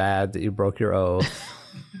feel bad that you broke your oath.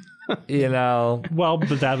 Well,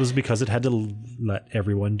 but that was because it had to let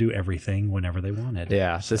everyone do everything whenever they wanted.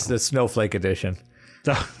 Yeah, this is the Snowflake edition.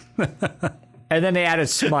 And then they added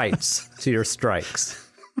smites to your strikes.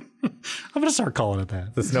 I'm going to start calling it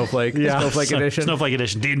that. The Snowflake edition? Snowflake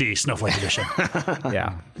edition. D&D Snowflake edition.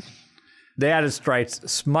 Yeah. They added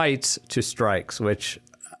smites to strikes, which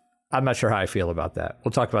I'm not sure how I feel about that.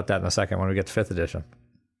 We'll talk about that in a second when we get to 5th edition.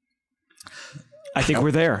 I think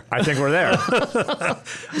we're there.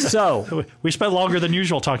 So we spent longer than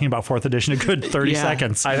usual talking about 4th edition, a good 30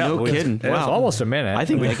 seconds. I know. No kidding. It was almost a minute. I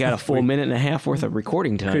think we got a full minute and a half worth of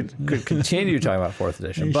recording time. Could continue talking about 4th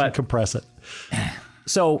edition. You but should compress it.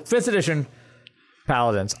 So 5th edition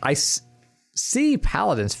Paladins. I see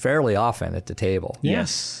Paladins fairly often at the table.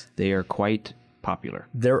 Yes, they are quite popular.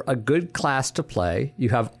 They're a good class to play. You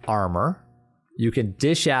have armor. You can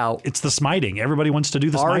dish out. It's the smiting. Everybody wants to do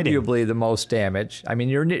the smiting. Arguably the most damage. I mean,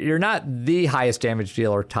 you're not the highest damage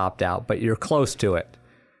dealer topped out, but you're close to it.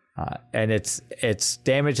 And it's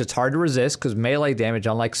damage that's hard to resist because melee damage,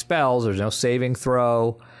 unlike spells, there's no saving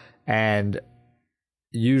throw. And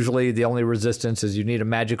usually the only resistance is you need a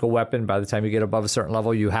magical weapon. By the time you get above a certain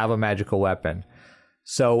level, you have a magical weapon.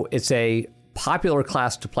 So it's a popular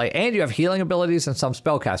class to play. And you have healing abilities and some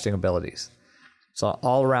spellcasting abilities. So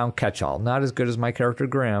all-around catch-all. Not as good as my character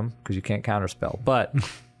Grim, because you can't counterspell. But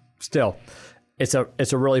still, it's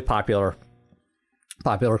a really popular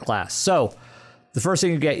class. So the first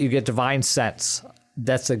thing you get Divine Sense.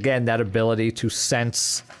 That's, again, that ability to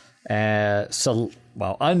sense undead,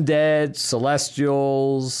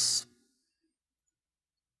 celestials,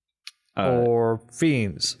 or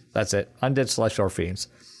fiends. That's it. Undead, celestial, or fiends.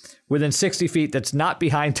 within 60 feet that's not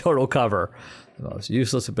behind total cover. The most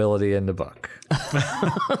useless ability in the book.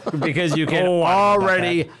 Because you can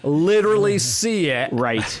already literally see it.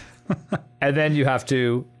 Right. And then you have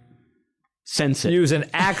to Sense it. use an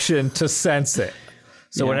action to sense it.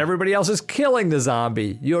 So when everybody else is killing the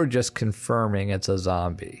zombie, you're just confirming it's a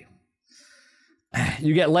zombie.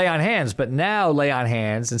 You get lay on hands, but now lay on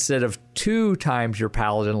hands, instead of 2 times your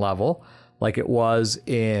paladin level, like it was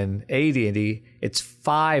in AD&D, it's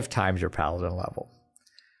 5 times your paladin level,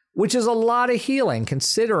 which is a lot of healing,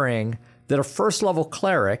 considering that a first level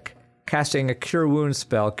cleric casting a cure wounds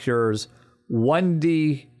spell cures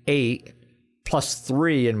 1d8 plus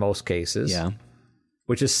 3 in most cases. Yeah.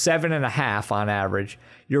 Which is 7.5 on average.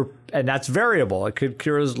 And that's variable. It could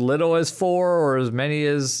cure as little as 4 or as many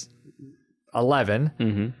as 11.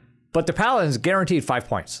 Mm-hmm. But the paladin's guaranteed 5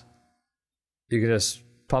 points. You can just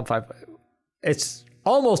pump 5. It's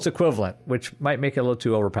almost equivalent, which might make it a little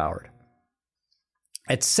too overpowered.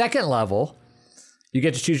 At second level, you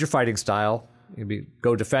get to choose your fighting style. You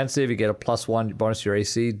go defensive, you get a +1 bonus to your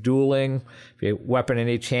AC. Dueling, if you have a weapon in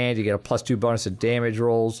each hand, you get a +2 bonus to damage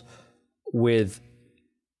rolls with...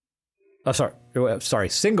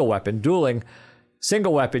 single weapon. Dueling,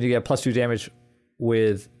 single weapon, you get +2 damage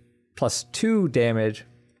with +2 damage.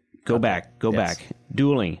 Go back.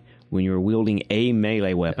 Dueling, when you're wielding a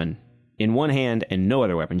melee weapon in one hand and no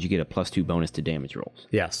other weapons, you get a +2 bonus to damage rolls.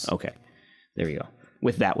 Yes. Okay. There you go.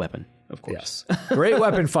 With that weapon, of course. Yes. Great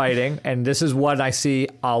weapon fighting, and this is what I see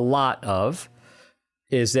a lot of,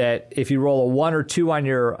 is that if you roll a 1 or 2 on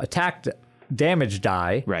your attack damage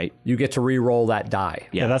die, Right. you get to re-roll that die.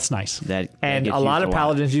 Yeah, that's nice. That And gets a lot used of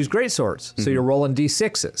paladins use greatswords, so you're rolling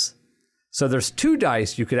d6s. So there's 2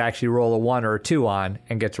 dice you could actually roll a 1 or a 2 on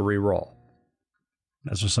and get to re-roll.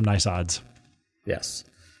 Those are some nice odds. Yes.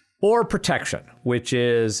 Or protection, which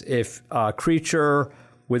is if a creature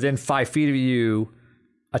within 5 feet of you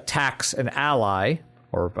attacks an ally,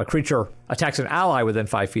 or a creature attacks an ally within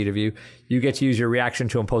 5 feet of you, you get to use your reaction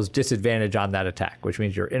to impose disadvantage on that attack, which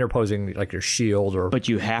means you're interposing like your shield or... But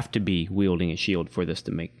you have to be wielding a shield for this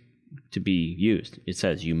to be used. It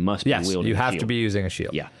says you must be wielding a shield. you have to be using a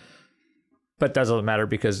shield. Yeah. But that doesn't matter,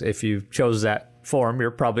 because if you chose that form,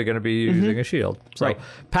 you're probably going to be using a shield. So Right.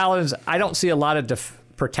 paladins, I don't see a lot of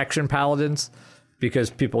protection paladins, because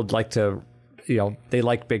people like to, they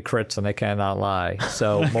like big crits and they cannot lie.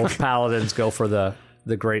 So most paladins go for the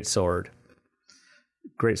great sword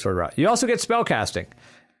route. You also get spell casting.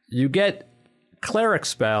 You get cleric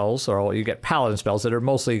spells, or you get paladin spells that are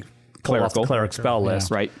mostly Clerical. cleric spell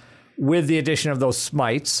list. Right. With the addition of those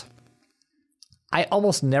smites. I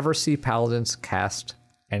almost never see paladins cast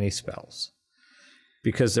any spells,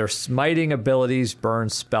 because their smiting abilities burn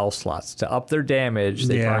spell slots. To up their damage,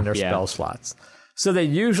 they burn their spell slots. So they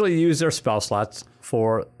usually use their spell slots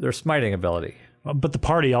for their smiting ability. But the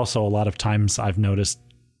party also, a lot of times I've noticed,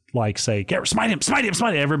 like, say, smite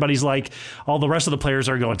him. Everybody's like, all the rest of the players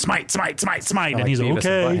are going, smite. And he's like, Beavis and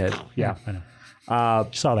okay. Butthead. Yeah, I know.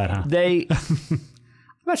 You saw that, huh?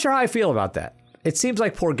 I'm not sure how I feel about that. It seems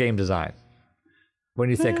like poor game design when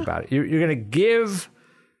you think about it. You're going to give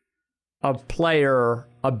a player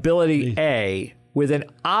ability A with an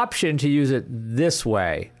option to use it this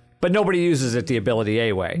way, but nobody uses it the ability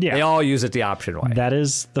A way. Yeah. They all use it the option way. That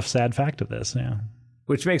is the sad fact of this, yeah.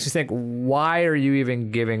 Which makes me think, why are you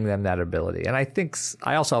even giving them that ability? And I think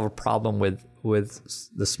I also have a problem with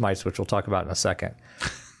the smites, which we'll talk about in a second.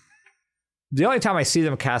 The only time I see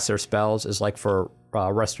them cast their spells is like for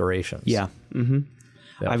restorations. Yeah. Mm-hmm.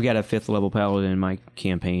 I've got a 5th level paladin in my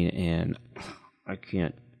campaign, and I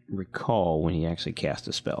can't recall when he actually cast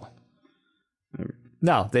a spell.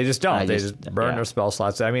 No, they just don't. They just burn their spell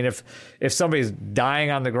slots. I mean, if somebody's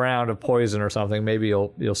dying on the ground of poison or something, maybe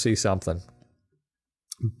you'll see something.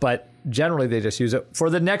 But generally, they just use it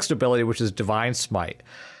for the next ability, which is Divine Smite.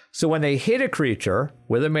 So when they hit a creature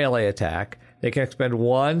with a melee attack, they can expend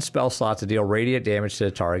 1 spell slot to deal radiant damage to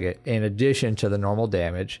the target, in addition to the normal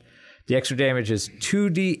damage. The extra damage is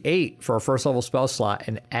 2d8 for a first level spell slot,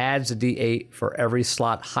 and adds a d8 for every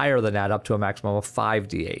slot higher than that, up to a maximum of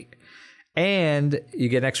 5d8. And you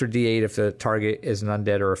get an extra d8 if the target is an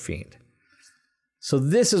undead or a fiend. So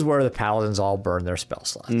this is where the paladins all burn their spell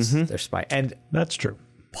slots, their spite. And That's true.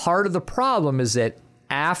 part of the problem is that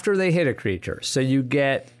after they hit a creature, so you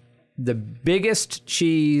get the biggest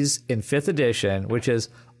cheese in 5th edition, which is,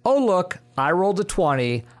 oh, look, I rolled a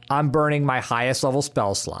 20, I'm burning my highest level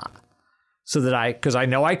spell slot. So that because I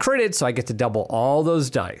know I critted, so I get to double all those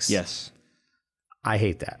dice. Yes. I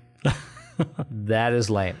hate that. That is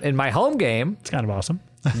lame. In my home game, It's kind of awesome.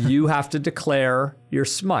 you have to declare your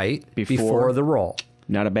smite before the roll.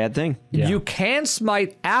 Not a bad thing. You can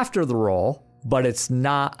smite after the roll, but it's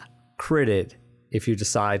not critted if you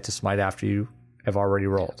decide to smite after you have already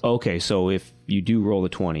rolled. Okay, so if you do roll a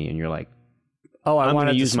 20 and you're like, Oh, I I'm wanted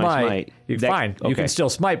gonna to use my smite. Fine. You Okay. can still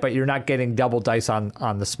smite, but you're not getting double dice on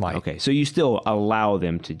the smite. okay, so you still allow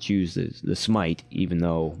them to choose the smite, even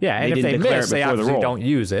though Yeah, and if didn't they declare miss, it they before the obviously roll. don't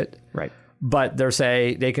use it. Right. But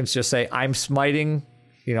they can just say, I'm smiting,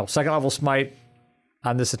 second level smite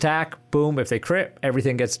on this attack. Boom. If they crit,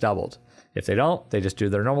 everything gets doubled. If they don't, they just do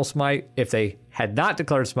their normal smite. If they had not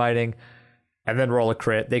declared smiting and then roll a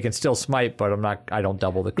crit, they can still smite, but I don't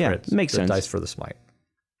double the Yeah, crits. makes the sense. dice for the smite.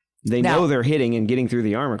 They Now- know they're hitting and getting through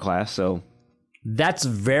the armor class, so That's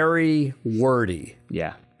very wordy,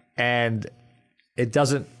 yeah. and it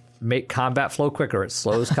doesn't make combat flow quicker. It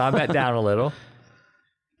slows combat down a little.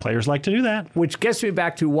 Players like to do that. Which gets me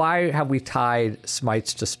back to why have we tied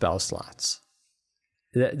smites to spell slots?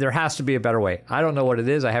 There has to be a better way. I don't know what it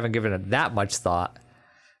is. I haven't given it that much thought.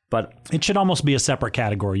 But It should almost be a separate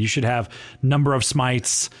category. You should have number of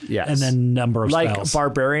smites Yes. and then number of like spells.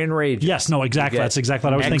 Barbarian Rages. Yes, no, exactly. You get That's exactly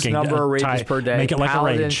what I was X thinking. number of rages Tie- per day. Make it like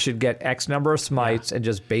Paladin a rage. should get X number of smites and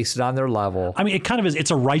just base it on their level. I mean, it kind of is.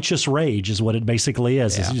 It's a righteous rage, is what it basically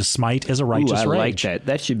is. It's just smite is a Ooh, righteous I rage. like that.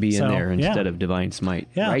 That should be So, in there yeah. instead of divine smite.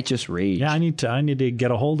 Yeah. Righteous rage. Yeah, I need to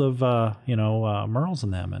get a hold of Merles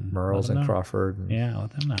and them and Merles let them and know. Crawford and Yeah, let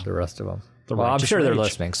them know. the rest of them. The Well, I'm righteous sure they're rage.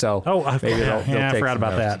 listening. So Oh, maybe they'll I take forgot some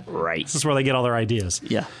about notes. that. Right. This is where they get all their ideas.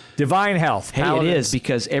 Yeah. Divine Health. Hey, Paladins. it is,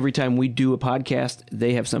 because every time we do a podcast,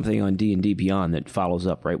 they have something on D&D Beyond that follows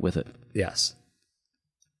up right with it. Yes.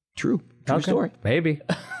 True Okay. story. Maybe.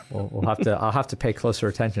 We'll have to. I'll have to pay closer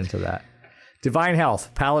attention to that. Divine Health.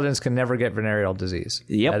 Paladins can never get venereal disease.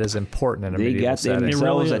 Yep. That is important in a They medieval got setting. themselves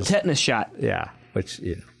really a is. tetanus shot. Yeah, which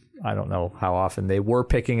I don't know how often they were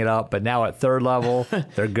picking it up, but now at third level,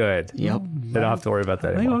 they're good. Yep. They don't have to worry about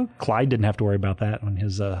that anymore. Well, Clyde didn't have to worry about that on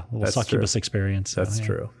his little That's succubus true. experience. So, That's yeah.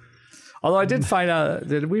 true. Although I did find out,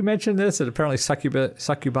 did we mention this? That apparently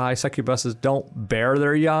succubuses don't bear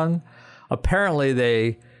their young. Apparently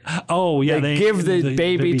they Oh, yeah. they give the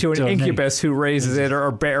baby to an incubus who raises it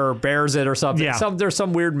or bears it or something. Yeah. There's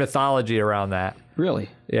some weird mythology around that. Really?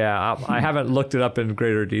 Yeah, I haven't looked it up in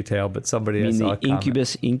greater detail, but somebody I mean, saw the a comment.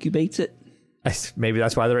 incubus incubates it? Maybe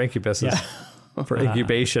that's why they're incubuses for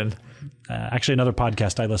incubation. Actually, another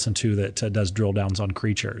podcast I listen to that does drill downs on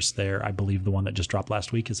creatures. There, I believe the one that just dropped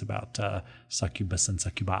last week is about succubus and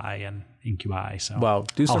succubi and incubi. So, Well,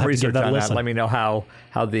 do I'll some have to give research that a on that. listen. Let me know how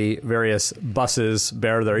the various buses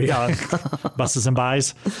bear their young. Buses and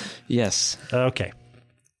buys. Yes. Okay.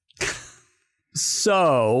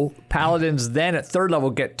 So paladins then at third level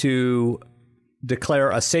get to declare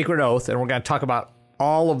a sacred oath, and we're going to talk about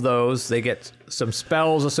all of those. They get some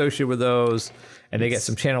spells associated with those, and they get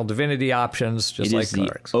some channel divinity options, just It like is the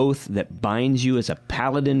clerics. oath that binds you as a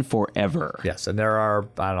paladin forever. Yes, and there are,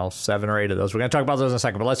 7 or 8 of those. We're going to talk about those in a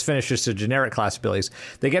second, but let's finish just the generic class abilities.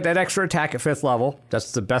 They get that extra attack at 5th level.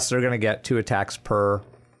 That's the best they're going to get, 2 attacks per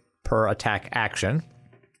attack action.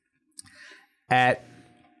 At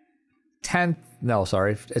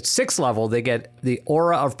 6th level, they get the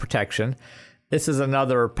Aura of Protection. This is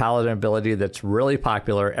another paladin ability that's really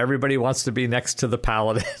popular. Everybody wants to be next to the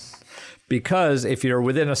paladin because if you're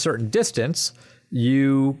within a certain distance,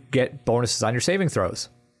 you get bonuses on your saving throws,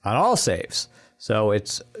 on all saves. So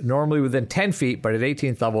it's normally within 10 feet, but at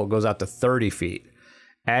 18th level, it goes out to 30 feet.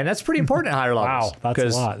 And that's pretty important at higher levels. Wow, that's a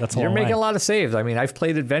 'cause lot. That's a you're long making way. a lot of saves. I mean, I've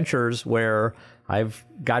played adventures where I've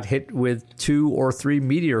got hit with 2 or 3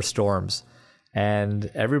 meteor storms. And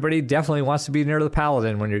everybody definitely wants to be near the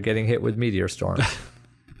paladin when you're getting hit with meteor storms.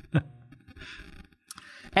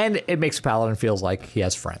 And it makes a paladin feels like he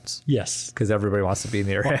has friends Yes. because everybody wants to be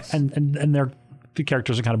near him. And the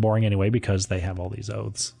characters are kind of boring anyway because they have all these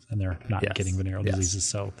oaths and they're not Yes. getting venereal Yes. diseases,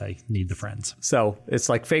 so they need the friends. So it's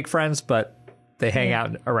like fake friends, but they hang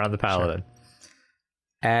out around the paladin.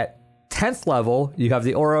 At 10th level, you have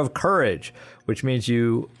the Aura of Courage, which means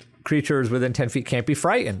creatures within 10 feet can't be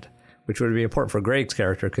frightened, which would be important for Greg's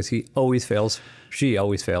character because she always fails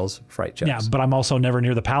fright checks. Yeah, but I'm also never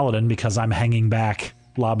near the paladin because I'm hanging back,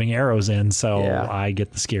 lobbing arrows in, so Yeah. I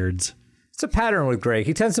get the scareds. It's a pattern with Greg.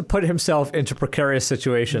 He tends to put himself into precarious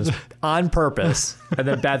situations on purpose, and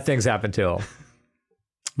then bad things happen to him.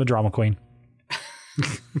 The drama queen.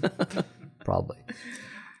 Probably.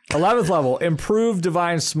 11th level, improved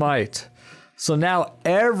divine smite. So now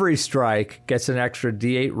every strike gets an extra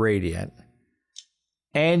D8 radiant,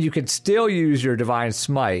 and you can still use your divine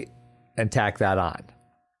smite and tack that on.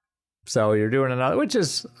 So you're doing another, which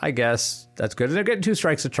is, I guess, that's good. And they're getting 2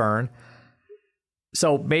 strikes a turn.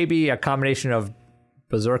 So maybe a combination of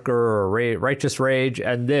Berserker or Righteous Rage,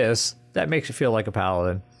 and this, that makes you feel like a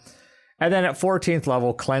paladin. And then at 14th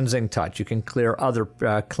level, Cleansing Touch. You can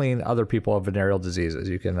clean other people of venereal diseases.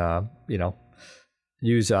 You can,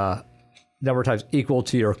 use a number of times equal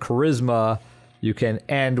to your charisma. You can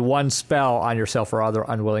end one spell on yourself or other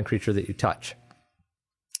unwilling creature that you touch.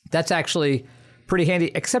 That's actually pretty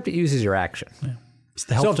handy, except it uses your action. Yeah. It's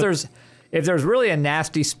the So if there's really a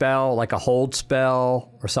nasty spell, like a hold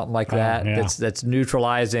spell or something like that, that's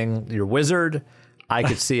neutralizing your wizard, I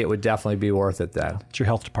could see it would definitely be worth it then. It's your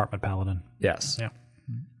health department paladin. Yes. Yeah.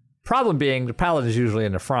 Problem being, the paladin is usually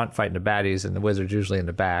in the front fighting the baddies, and the wizard's usually in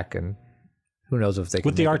the back, and who knows if they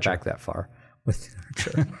can make it back that far. With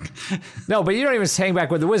the archer. No, but you don't even hang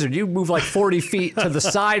back with the wizard. You move like 40 feet to the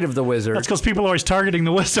side of the wizard. That's because people are always targeting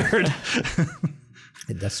the wizard.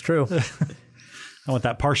 That's true. I want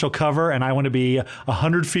that partial cover, and I want to be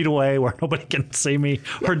 100 feet away where nobody can see me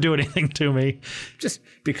or do anything to me. Just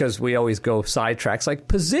because we always go sidetracks, like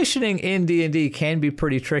positioning in D&D can be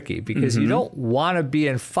pretty tricky because you don't want to be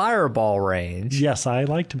in fireball range. Yes, I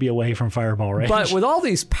like to be away from fireball range. But with all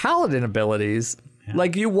these paladin abilities,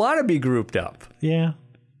 like you want to be grouped up. Yeah.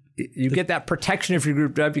 You get that protection if you're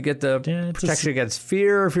grouped up. You get the protection against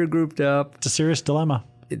fear if you're grouped up. It's a serious dilemma.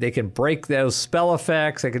 They can break those spell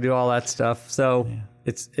effects. They can do all that stuff. So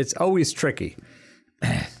it's always tricky.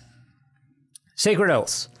 Sacred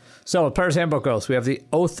oaths. So with Player's Handbook oaths, we have the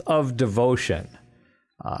Oath of Devotion.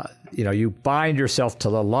 You bind yourself to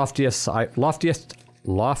the loftiest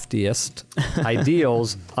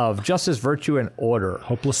ideals of justice, virtue, and order.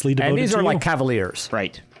 Hopelessly devoted. And these to are you. like cavaliers.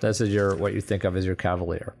 Right. This is what you think of as your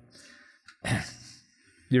cavalier.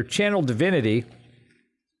 Your channel divinity,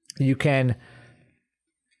 you can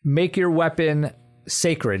make your weapon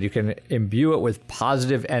sacred. You can imbue it with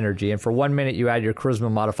positive energy. And for 1 minute, you add your charisma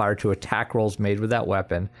modifier to attack rolls made with that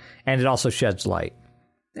weapon. And it also sheds light.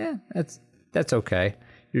 Yeah, that's okay.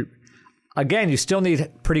 Again, you still need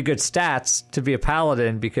pretty good stats to be a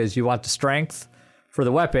paladin because you want the strength for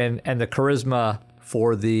the weapon and the charisma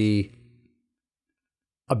for the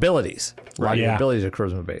abilities. A lot of your abilities are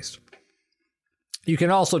charisma based. You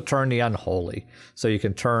can also turn the unholy. So you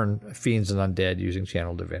can turn fiends and undead using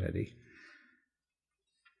channel divinity.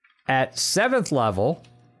 At 7th level,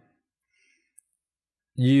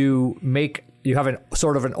 you have an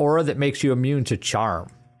sort of an aura that makes you immune to charm,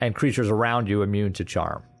 and creatures around you immune to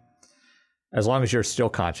charm, as long as you're still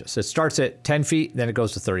conscious. It starts at 10 feet, then it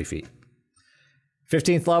goes to 30 feet.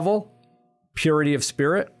 15th level, purity of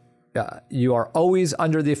spirit. You are always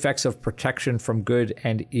under the effects of protection from good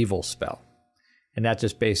and evil spell. And that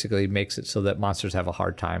just basically makes it so that monsters have a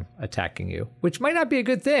hard time attacking you, which might not be a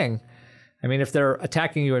good thing. I mean, if they're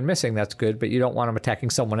attacking you and missing, that's good, but you don't want them attacking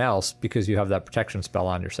someone else because you have that protection spell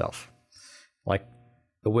on yourself, like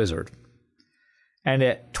the wizard. And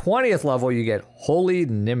at 20th level, you get Holy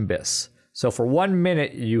Nimbus. So for 1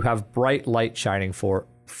 minute, you have bright light shining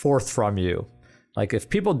forth from you. Like if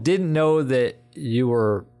people didn't know that you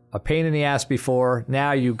were a pain in the ass before,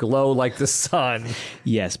 now you glow like the sun.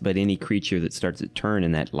 Yes, but any creature that starts to turn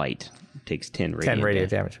in that light takes 10 radiant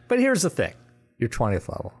damage. But here's the thing. You're 20th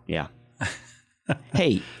level. Yeah.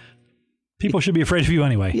 Hey. People should be afraid of you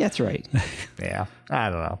anyway. That's right. Yeah. I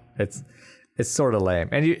don't know. It's sort of lame.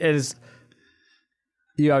 And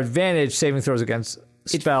you have advantage saving throws against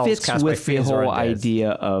spells it fits cast with by fiends the or whole undead. idea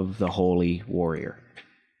of the holy warrior.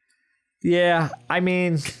 Yeah, I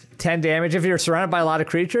mean, 10 damage if you're surrounded by a lot of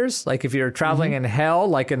creatures. Like if you're traveling in hell,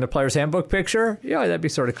 like in the Player's Handbook picture, yeah, that'd be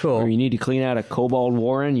sort of cool. Or you need to clean out a kobold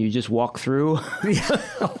warren, you just walk through.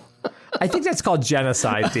 I think that's called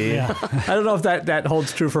genocide, Dean. I don't know if that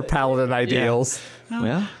holds true for paladin ideals.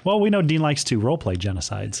 Well, we know Dean likes to roleplay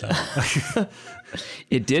genocide, so.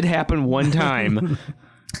 it did happen one time.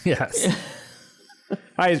 Yes. All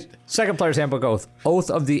right, second Player's Handbook Oath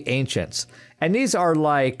of the Ancients. And these are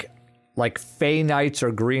like Fey Knights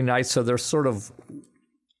or Green Knights, so they're sort of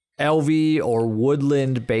elvy or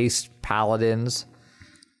woodland-based paladins.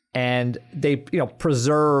 And they,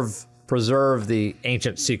 preserve the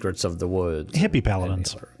ancient secrets of the woods. Hippie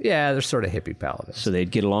paladins. Yeah, they're sort of hippie paladins. So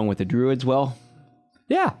they'd get along with the druids well?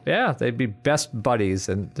 Yeah, they'd be best buddies.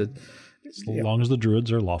 And as long as the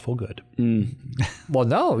druids are lawful good. Well,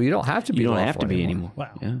 no, you don't have to be. You don't have to be anymore.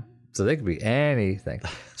 Wow. Yeah. So they could be anything.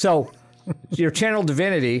 So your channel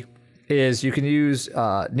divinity is you can use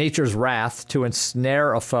Nature's Wrath to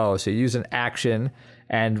ensnare a foe. So you use an action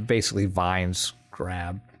and basically vines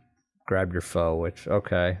grab your foe, which,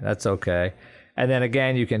 okay, that's okay. And then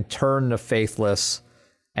again, you can turn the faithless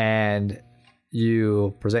and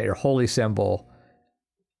you present your holy symbol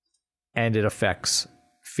and it affects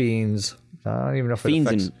fiends. I don't even know if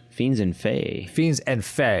Fiends it affects and Fae. Fiends and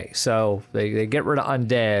Fae. So they get rid of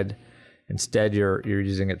undead. Instead, you're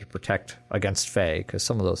using it to protect against Fae, because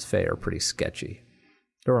some of those Fae are pretty sketchy.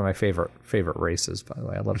 They're one of my favorite races, by the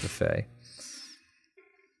way. I love the Fae.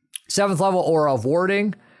 7th level, Aura of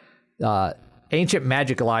Warding. Ancient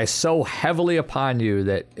magic lies so heavily upon you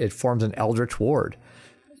that it forms an Eldritch Ward.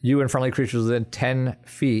 You and friendly creatures within 10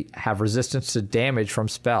 feet have resistance to damage from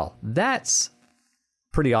spell. That's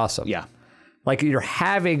pretty awesome. Yeah. Like, you're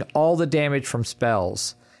having all the damage from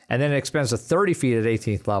spells, and then it expands to 30 feet at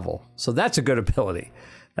 18th level. So that's a good ability.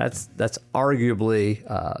 That's arguably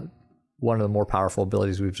one of the more powerful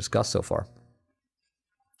abilities we've discussed so far.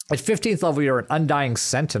 At 15th level, you're an Undying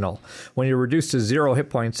Sentinel. When you're reduced to 0 hit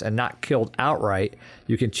points and not killed outright,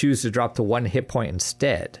 you can choose to drop to 1 hit point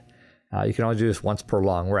instead. You can only do this once per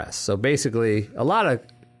long rest. So basically, a lot of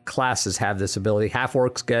classes have this ability.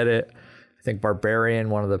 Half-orcs get it. I think Barbarian,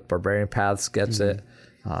 one of the Barbarian paths, gets it.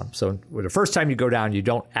 So the first time you go down, you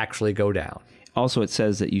don't actually go down. Also, it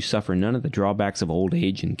says that you suffer none of the drawbacks of old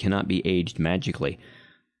age and cannot be aged magically.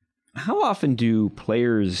 How often do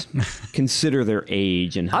players consider their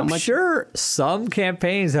age, and how I'm much? sure some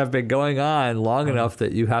campaigns have been going on long enough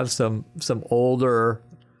that you have some older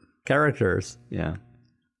characters. Yeah.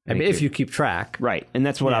 I mean, if you keep track. Right. And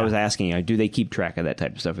that's what I was asking. Do they keep track of that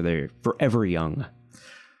type of stuff? Are they forever young?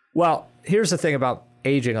 Well, here's the thing about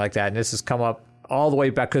aging like that, and this has come up all the way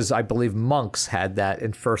back, because I believe monks had that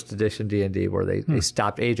in first edition D&D, where they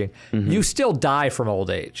stopped aging. You still die from old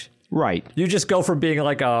age. Right. You just go from being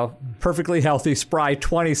like a perfectly healthy, spry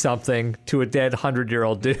 20-something to a dead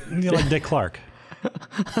 100-year-old dude. You're like Dick Clark.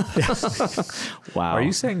 Wow. Are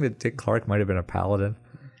you saying that Dick Clark might have been a paladin?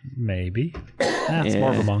 Maybe. That's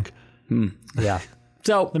more of a monk. Yeah.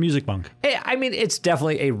 So The music monk. I mean, it's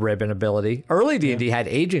definitely a ribbon ability. Early D&D had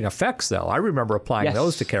aging effects, though. I remember applying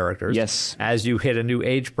those to characters. Yes. As you hit a new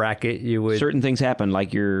age bracket, you would... Certain things happen,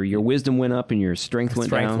 like your wisdom went up and your strength went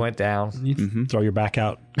down. Strength went down. You throw your back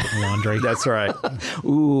out in laundry. That's right.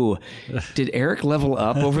 Ooh. Did Eric level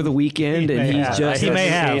up over the weekend? And he's just He may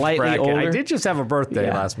have. slightly Bracket. older? I did just have a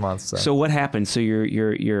birthday last month. So what happened? So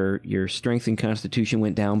your strength and constitution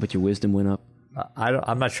went down, but your wisdom went up?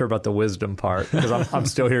 I'm not sure about the wisdom part, because I'm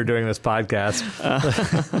still here doing this podcast.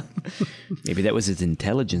 Maybe that was his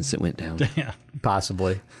intelligence that went down. Yeah.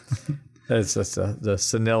 Possibly. It's just the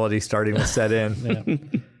senility starting to set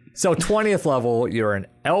in. So 20th level, you're an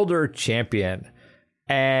Elder Champion,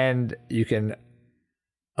 and you can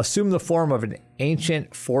assume the form of an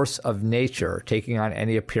ancient force of nature, taking on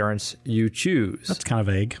any appearance you choose. That's kind of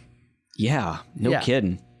vague. Yeah, no Yeah.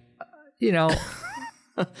 kidding. You know,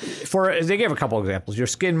 they gave a couple examples. Your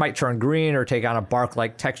skin might turn green or take on a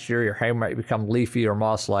bark-like texture. Your hair might become leafy or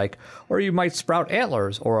moss-like, or you might sprout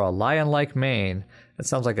antlers or a lion-like mane. That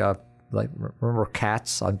sounds like remember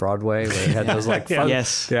Cats on Broadway, where they had those fun,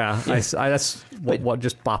 Yes. yeah. That's what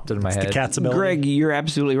just popped into my head. The cat's ability. Greg, you're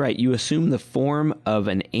absolutely right. You assume the form of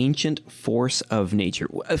an ancient force of nature.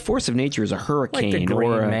 A force of nature is a hurricane Like the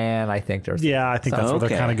Green or a... Man, I think there's. Yeah, I think that's where Okay.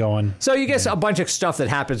 they're kind of going. So you get a bunch of stuff that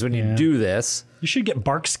happens when you do this. You should get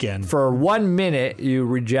bark skin. For 1 minute, you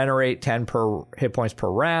regenerate 10 per hit points per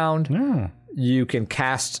round. You can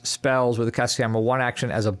cast spells with a casting time of 1 action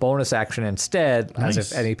as a bonus action instead, as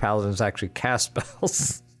if any paladins actually cast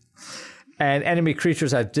spells. And enemy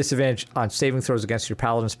creatures have disadvantage on saving throws against your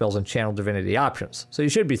paladin spells and channel divinity options. So you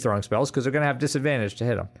should be throwing spells because they're going to have disadvantage to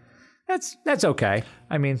hit them. That's okay.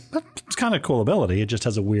 I mean, It's kind of a cool ability. It just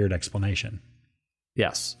has a weird explanation.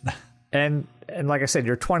 yes. And like I said,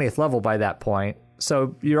 you're 20th level by that point.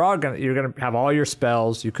 So you're gonna have all your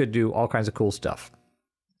spells. You could do all kinds of cool stuff.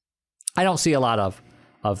 I don't see a lot of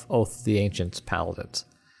Oath of the Ancients paladins.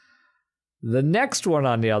 The next one,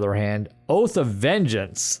 on the other hand, Oath of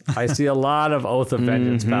Vengeance. I see a lot of Oath of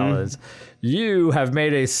Vengeance paladins. You have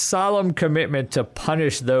made a solemn commitment to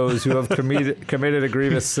punish those who have committed a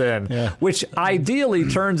grievous sin, which ideally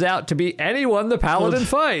turns out to be anyone the paladin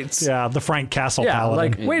fights. Yeah, the Frank Castle Yeah,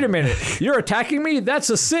 paladin. like, wait a minute, you're attacking me? That's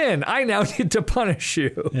a sin. I now need to punish you.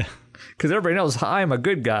 Because everybody knows I'm a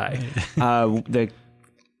good guy.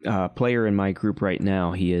 The player in my group right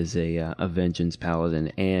now, he is a vengeance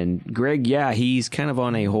paladin, and Greg, he's kind of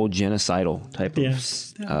on a whole genocidal type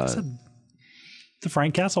of. The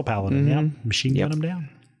Frank Castle paladin. Yeah, machine gun him down.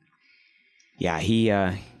 Yeah,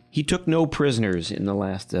 he took no prisoners in the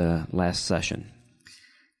last session.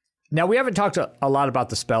 Now, we haven't talked a lot about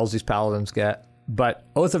the spells these paladins get, but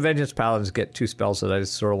Oath of Vengeance paladins get 2 spells that I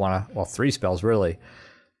just sort of want to, 3 spells really.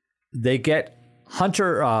 They get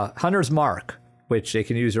Hunter's Mark, which they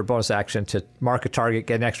can use their bonus action to mark a target,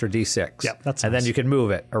 get an extra D6. Yep, that's and nice. then you can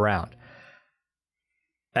move it around.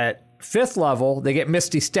 At 5th level, they get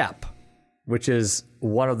Misty Step, which is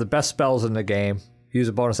one of the best spells in the game. Use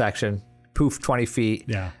a bonus action, poof, 20 feet.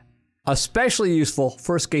 Yeah. Especially useful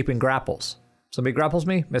for escaping grapples. Somebody grapples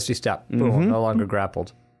me, Misty Step. Boom, no longer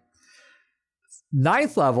grappled.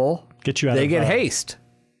 9th level, Get you out they of, get haste.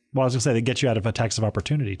 Well, I was going to say, they get you out of attacks of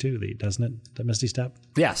opportunity, too, doesn't it? The Misty Step?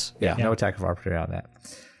 Yes. Yeah. No attack of opportunity on that.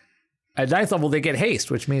 At 9th level, they get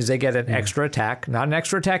haste, which means they get an extra attack. Not an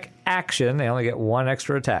extra attack action. They only get 1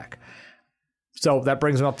 extra attack. So that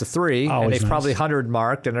brings them up to 3. Always and they've nice. probably 100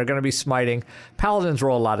 marked, and they're going to be smiting. Paladins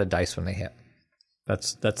roll a lot of dice when they hit.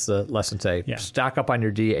 That's the lesson say. Yeah. Stock up on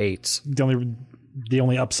your D8s. The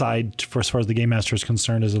only upside for as far as the game master is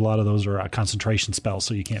concerned is a lot of those are concentration spells,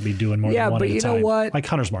 so you can't be doing more than one but at a you time. know what? Like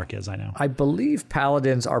Hunter's Mark is, I know. I believe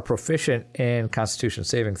Paladins are proficient in Constitution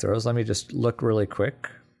saving throws. Let me just look really quick.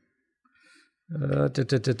 That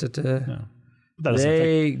doesn't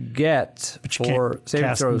They get you for can't saving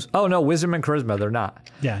cast- throws. Oh no, Wisdom and Charisma. They're not.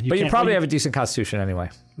 Yeah, but you can't- probably well, have a decent Constitution anyway.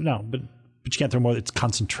 No, but you can't throw more. It's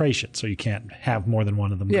concentration, so you can't have more than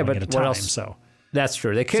one of them Yeah, going but at a what time. else? So That's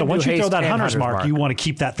true. They can. So once do you throw haste that and Hunter's Mark, you want to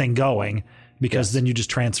keep that thing going because then you just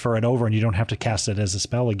transfer it over and you don't have to cast it as a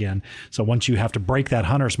spell again. So once you have to break that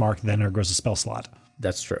Hunter's Mark, then there goes a spell slot.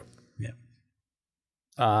 That's true.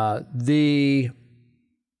 Yeah. The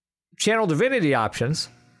Channel Divinity options,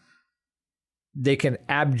 they can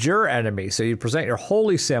abjure enemies. So you present your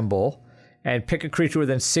holy symbol and pick a creature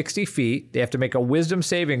within 60 feet. They have to make a wisdom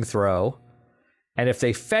saving throw. And if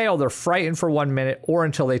they fail, they're frightened for 1 minute or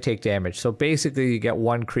until they take damage. So basically, you get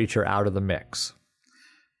one creature out of the mix.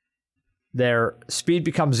 Their speed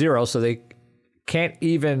becomes 0, so they can't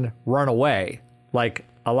even run away like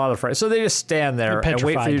a lot of friends. So they just stand there and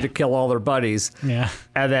wait for you to kill all their buddies. Yeah.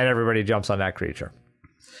 And then everybody jumps on that creature.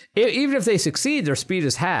 Even if they succeed, their speed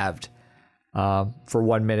is halved for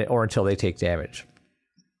 1 minute or until they take damage.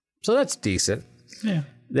 So that's decent. Yeah.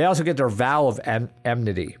 They also get their Vow of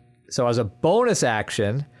Enmity. So as a bonus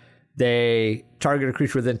action, they target a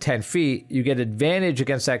creature within 10 feet. You get advantage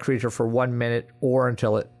against that creature for 1 minute or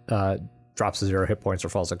until it drops to 0 hit points or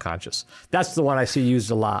falls unconscious. That's the one I see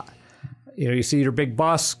used a lot. You know, you see your big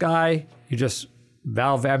boss guy, you just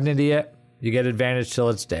Vow of Enmity it, you get advantage till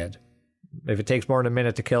it's dead. If it takes more than a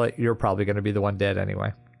minute to kill it, you're probably going to be the one dead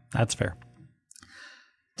anyway. That's fair.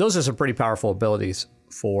 Those are some pretty powerful abilities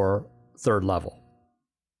for 3rd level.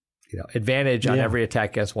 You know, advantage on every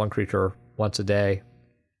attack against one creature once a day.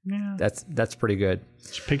 Yeah. That's pretty good.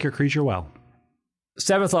 Just pick your creature well.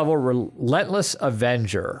 7th level, Relentless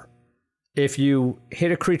Avenger. If you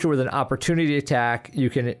hit a creature with an opportunity attack, you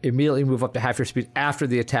can immediately move up to half your speed after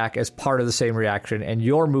the attack as part of the same reaction, and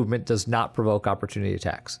your movement does not provoke opportunity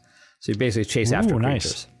attacks. So you basically chase after nice.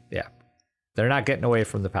 creatures. Yeah. They're not getting away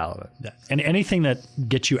from the Paladin. Yeah. And anything that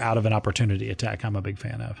gets you out of an opportunity attack, I'm a big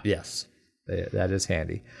fan of. Yes, that is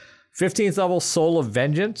handy. 15th level, Soul of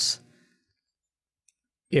Vengeance.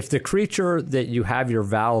 If the creature that you have your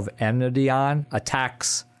Vow of Enmity on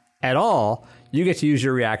attacks at all, you get to use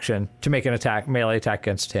your reaction to make an attack, melee attack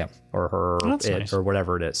against him or her, nice. or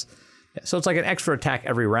whatever it is. So it's like an extra attack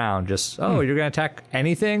every round. Just, you're going to attack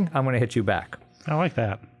anything? I'm going to hit you back. I like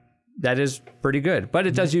that. That is pretty good. But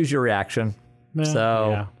it does use your reaction.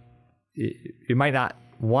 So you might not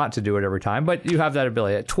want to do it every time, but you have that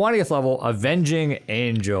ability. At 20th level, Avenging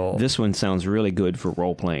Angel. This one sounds really good for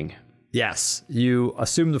role playing. Yes, you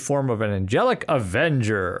assume the form of an angelic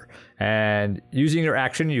avenger, and using your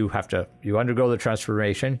action, you undergo the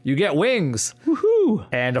transformation. You get wings, Woohoo!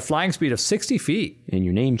 and a flying speed of 60 feet. And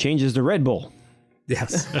your name changes to Red Bull.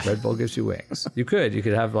 Yes, Red Bull gives you wings. You could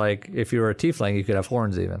have, like, if you were a tiefling, you could have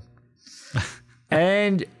horns even.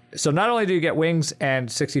 And so not only do you get wings and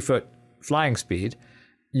 60-foot flying speed,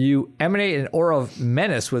 you emanate an aura of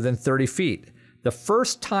menace within 30 feet. The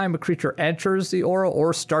first time a creature enters the aura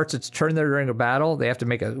or starts its turn there during a battle, they have to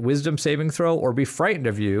make a wisdom saving throw or be frightened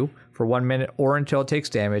of you for 1 minute or until it takes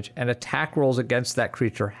damage, and attack rolls against that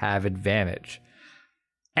creature have advantage.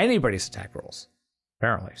 Anybody's attack rolls,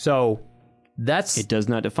 apparently. So that's... It does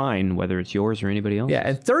not define whether it's yours or anybody else. Yeah,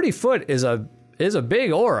 and 30 foot is a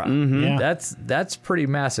big aura. Yeah. That's pretty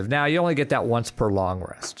massive. Now, you only get that once per long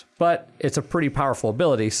rest, but it's a pretty powerful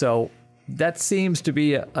ability, so that seems to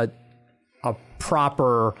be a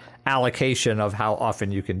proper allocation of how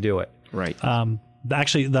often you can do it. Right.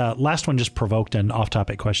 Actually, the last one just provoked an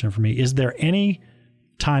off-topic question for me. Is there any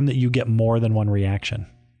time that you get more than one reaction?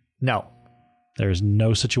 No. There's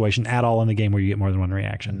no situation at all in the game where you get more than one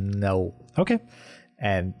reaction. No. Okay.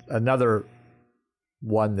 And another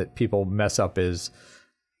one that people mess up is,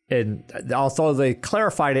 although they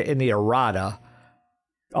clarified it in the errata,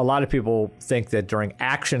 a lot of people think that during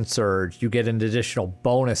action surge, you get an additional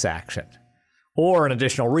bonus action or an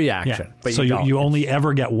additional reaction. But so you only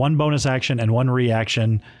ever get one bonus action and one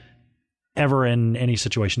reaction ever in any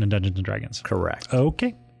situation in Dungeons and Dragons. Correct.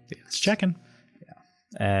 Okay. It's checking.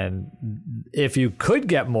 And if you could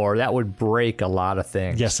get more, that would break a lot of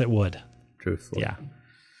things. Yes, it would. Truthfully. Yeah.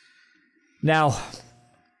 Now,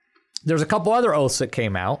 there's a couple other oaths that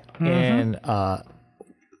came out. In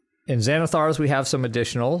Xanathar's, we have some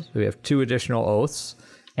additional. We have 2 additional oaths.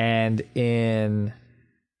 And in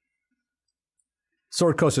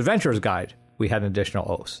Sword Coast Adventurer's Guide, we had an additional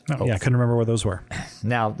oath. Oh, yeah, I couldn't remember what those were.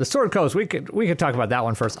 Now, the Sword Coast, we could talk about that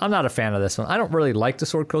one first. I'm not a fan of this one. I don't really like the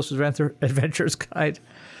Sword Coast Adventurer's Guide,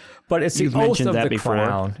 but it's You've the Oath mentioned of that the before.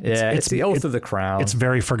 Crown. It's the Oath of the Crown. It's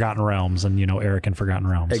very Forgotten Realms and, Eric and Forgotten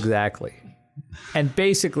Realms. Exactly. And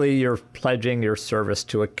basically, you're pledging your service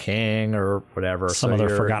to a king or whatever. Some other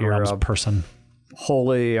Forgotten you're Realms a person.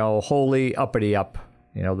 holy uppity up.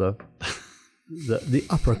 The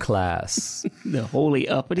upper class. The holy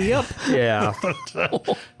uppity up. Yeah.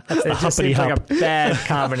 It just seems like a bad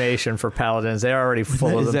combination for paladins. They're already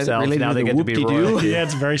full of Is that themselves. related Now to they the get to be whoop-de-doo? royalty. Yeah,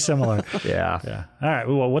 it's very similar. Yeah. Yeah. All right.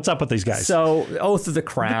 Well, what's up with these guys? So, Oath of the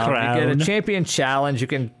Crown. You get Crown. a champion challenge. You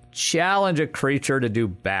can challenge a creature to do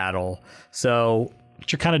battle. So,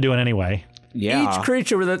 What you're kind of doing anyway. Yeah. each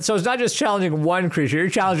creature with it. So, it's not just challenging one creature. You're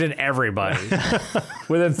challenging everybody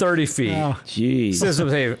within 30 feet. Jeez.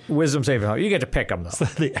 Wisdom saving throw. You get to pick them, though.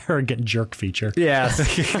 The arrogant jerk feature. Yes.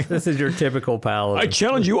 This is your typical paladin. I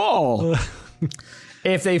challenge you all.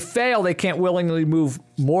 If they fail, they can't willingly move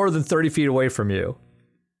more than 30 feet away from you.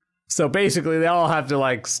 So basically, they all have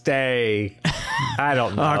to, stay. I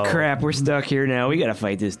don't know. Oh, crap. We're stuck here now. We got to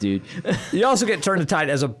fight this dude. You also get Turn the Tide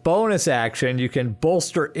as a bonus action. You can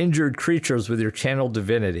bolster injured creatures with your channeled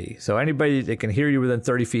divinity. So anybody that can hear you within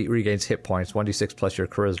 30 feet regains hit points, 1d6 plus your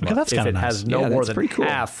charisma. Okay, that's if kinda it nice. has no Yeah, more that's than pretty cool.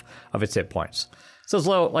 half of its hit points. So it's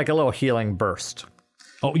like a little healing burst.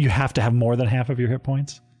 Oh, you have to have more than half of your hit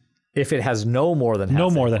points? If it has no more than half. No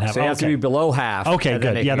hit more than points. half. So you have to Okay. be below half. Okay, and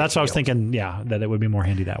then good. it Yeah, can that's what I was heal. thinking. Yeah, that it would be more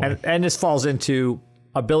handy that way. And this falls into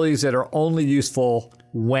abilities that are only useful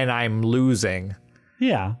when I'm losing,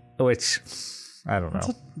 Yeah. which I don't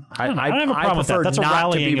know. I don't have a problem with that. prefer That's a not to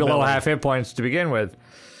rallying be below ability. half hit points to begin with.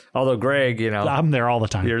 Although Greg, I'm there all the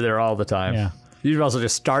time. you're there all the time. Yeah. You should also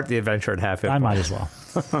just start the adventure at half hit I points. might as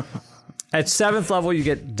well. At 7th level, you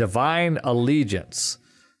get Divine Allegiance.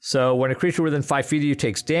 So when a creature within 5 feet of you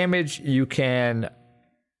takes damage, you can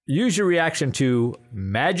use your reaction to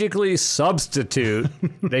magically substitute,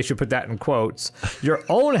 they should put that in quotes, your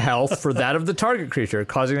own health for that of the target creature,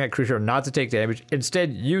 causing that creature not to take damage.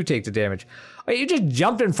 Instead, you take the damage. Wait, you just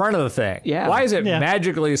jumped in front of the thing. Yeah. Why is it Yeah.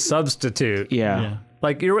 magically substitute? Yeah.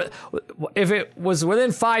 Like, if it was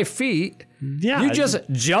within 5 feet, Yeah. you just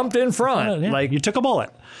jumped in front. Yeah, Like, you took a bullet.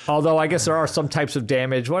 although I guess there are some types of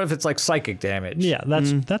damage. What if it's like psychic damage? Yeah,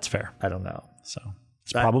 that's fair. I don't know. So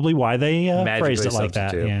it's probably why they phrased it like that.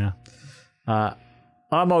 substitute. Yeah.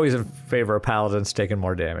 I'm always in favor of paladins taking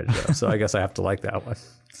more damage, though, so I guess I have to like that one.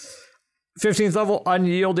 15th level,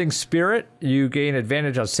 Unyielding Spirit. You gain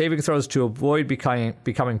advantage on saving throws to avoid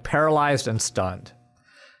becoming paralyzed and stunned.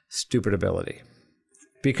 Stupid ability.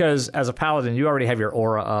 Because as a paladin, you already have your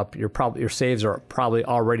aura up. Your saves are probably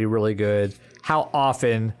already really good. How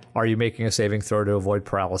often are you making a saving throw to avoid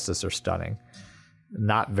paralysis or stunning?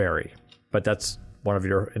 Not very. But that's one of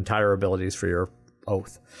your entire abilities for your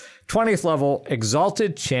oath. 20th level,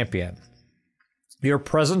 Exalted Champion. Your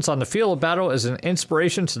presence on the field of battle is an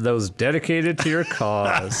inspiration to those dedicated to your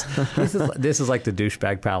cause. This is like the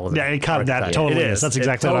douchebag paladin. Yeah, that archetype. totally It is. That's It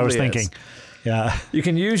exactly what I was totally thinking. is. Yeah. You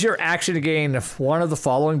can use your action to gain one of the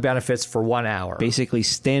following benefits for 1 hour. Basically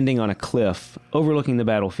standing on a cliff, overlooking the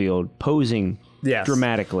battlefield, posing Yes.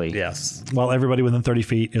 dramatically. Yes. Well, everybody within 30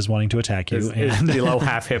 feet is wanting to attack you. Is below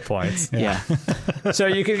half hit points. Yeah. So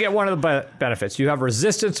you can get one of the benefits. You have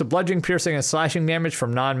resistance to bludgeoning, piercing, and slashing damage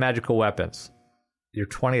from non-magical weapons. Your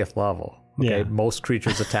 20th level. Okay, Yeah. most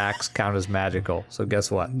creatures' attacks count as magical. So guess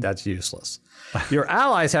what? That's useless. Your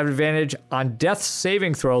allies have advantage on death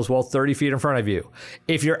saving throws while 30 feet in front of you.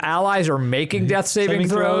 If your allies are making death saving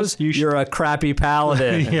throws, you're a crappy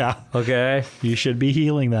paladin. Yeah. Okay? You should be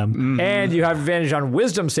healing them. And you have advantage on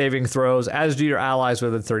wisdom saving throws, as do your allies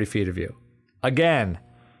within 30 feet of you. Again,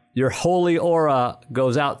 your holy aura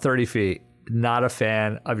goes out 30 feet. Not a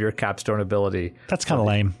fan of your capstone ability. That's kind of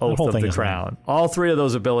lame. The Oath whole of thing the is lame. Crown. All 3 of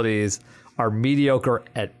those abilities are mediocre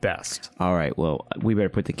at best. All right. Well, we better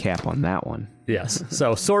put the cap on that one. Yes.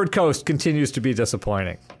 So Sword Coast continues to be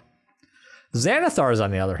disappointing. Xanathar's,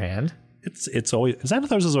 on the other hand, it's always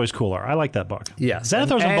Xanathars is always cooler. I like that book. Yeah,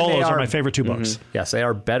 Xanathars and Bolos are my favorite two books. Yes, they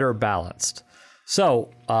are better balanced.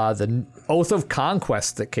 So the Oath of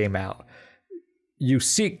Conquest that came out. You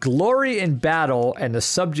seek glory in battle and the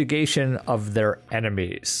subjugation of their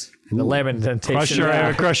enemies. The lamentation.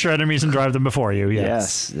 Crush your enemies and drive them before you.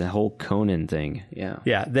 Yes, the whole Conan thing. Yeah.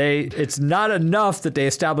 Yeah, it's not enough that they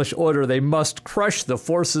establish order. They must crush the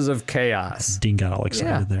forces of chaos. Dean got all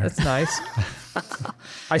excited there. That's nice.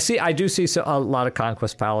 I do see a lot of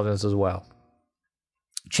Conquest Paladins as well.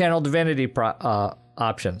 Channel Divinity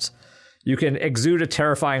options. You can exude a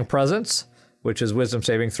terrifying presence, which is wisdom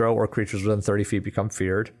saving throw, or creatures within 30 feet become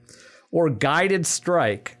feared. Or Guided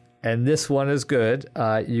Strike, and this one is good.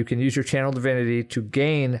 You can use your Channel Divinity to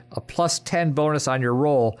gain a +10 bonus on your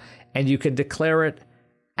roll, and you can declare it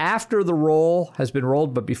after the roll has been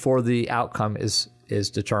rolled, but before the outcome is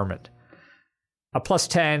determined. A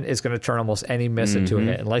 +10 is going to turn almost any miss into a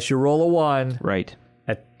hit, unless you roll a 1. Right.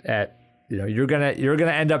 You're gonna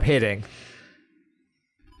end up hitting,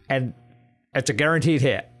 and it's a guaranteed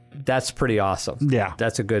hit. That's pretty awesome. Yeah.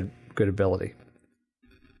 That's a good ability.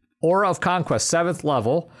 Aura of Conquest, 7th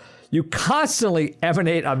level. You constantly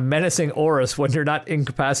emanate a menacing aura when you're not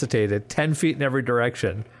incapacitated, 10 feet in every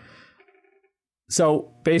direction.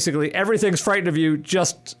 So basically, everything's frightened of you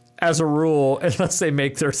just as a rule, unless they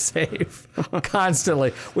make their save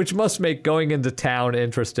constantly, which must make going into town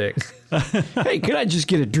interesting. Hey, could I just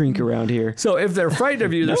get a drink around here? So if they're frightened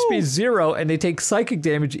of you, their speed's 0, and they take psychic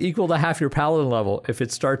damage equal to half your paladin level if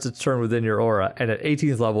it starts its turn within your aura. And at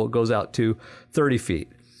 18th level, it goes out to 30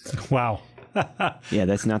 feet. Wow. Yeah,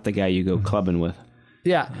 that's not the guy you go clubbing with.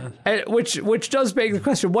 Yeah, and which does beg the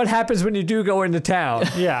question, what happens when you do go into town?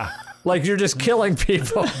 Yeah. Like you're just killing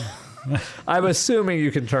people. I'm assuming you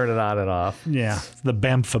can turn it on and off. Yeah, the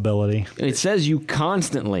BAMF ability. It says you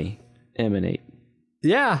constantly emanate.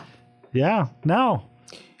 Yeah. Yeah, no.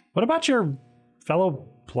 What about your fellow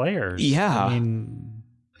players? Yeah. I mean,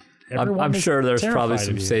 I'm sure there's probably terrified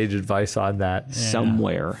some of you. sage advice on that.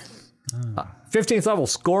 Somewhere. 15th level,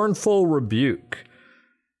 Scornful Rebuke.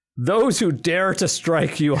 Those who dare to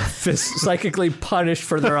strike you are psychically punished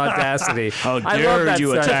for their audacity. How I love dare that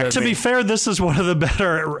you attack sentence. To be fair, this is one of the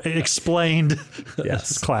better explained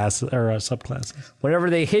class or subclasses. Whenever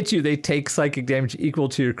they hit you, they take psychic damage equal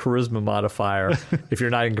to your charisma modifier if you're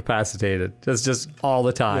not incapacitated. That's just all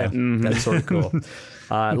the time. That's sort of cool.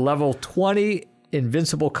 Level 20,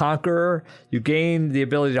 Invincible Conqueror. You gain the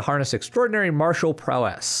ability to harness extraordinary martial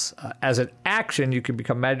prowess. As an action, you can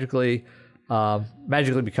become magically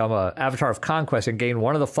become an avatar of conquest and gain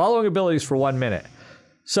one of the following abilities for 1 minute.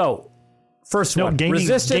 So, first one,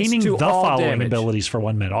 resistance gaining to the all following damage. abilities for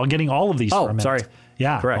 1 minute. Getting all of these for a minute. Sorry.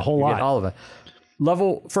 Yeah, Correct. a whole You lot. get all of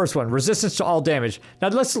it. First one, resistance to all damage. Now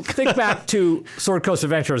let's think back to Sword Coast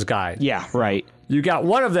Adventurer's Guide. Yeah, right. You got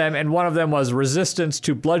one of them, and one of them was resistance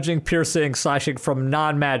to bludgeoning, piercing, slashing from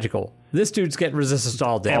non-magical. This dude's getting resistance to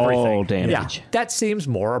all damage. All damage. Yeah, that seems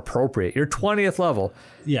more appropriate. You're 20th level.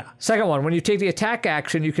 Yeah. Second one, when you take the attack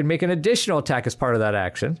action, you can make an additional attack as part of that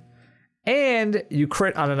action. And you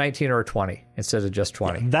crit on a 19 or a 20 instead of just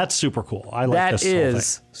 20. That's super cool. I like That this whole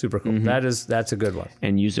is super cool. That's a good one.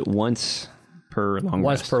 And use it once per long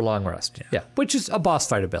Once rest. per long rest. Yeah. Which is a boss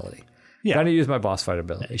fight ability. Yeah. Gonna use my boss fight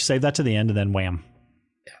ability. You save that to the end and then wham.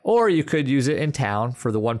 Or you could use it in town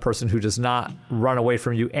for the one person who does not run away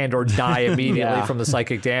from you and or die immediately from the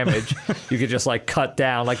psychic damage. You could just like cut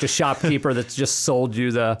down, like the shopkeeper that's just sold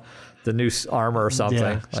you the new armor or something.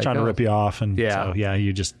 Yeah, he's Like, trying to rip you off. And Yeah. so,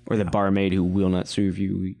 you just... Or the barmaid who will not serve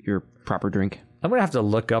you your proper drink. I'm gonna have to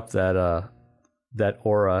look up that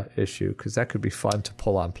aura issue because that could be fun to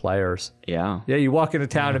pull on players. Yeah. Yeah, you walk into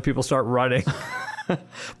town and people start running.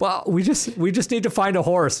 Well, we just need to find a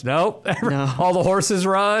horse. Nope. All the horses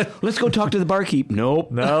run. Let's go talk to the barkeep.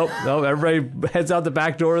 Nope. Nope. Everybody heads out the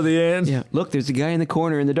back door of the inn. Yeah. Look, there's a guy in the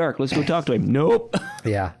corner in the dark. Let's go talk to him. Nope.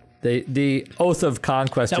 Yeah. The Oath of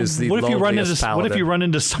Conquest is the what if you run into loneliest paladin. What if you run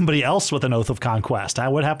into somebody else with an Oath of Conquest?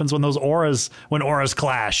 What happens when auras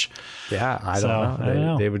clash? Yeah, I don't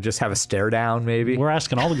know. They would just have a stare down, maybe. We're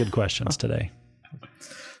asking all the good questions today.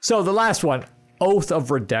 So the last one, Oath of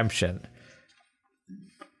Redemption.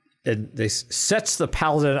 It sets the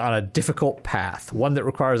paladin on a difficult path, one that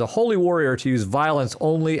requires a holy warrior to use violence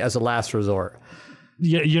only as a last resort.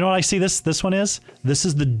 You know what I see this one is? This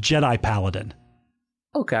is the Jedi Paladin.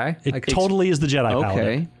 Okay. It totally is the Jedi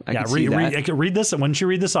Paladin. I can see that. Read this, and once you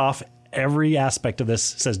read this off, every aspect of this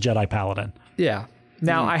says Jedi Paladin. Yeah.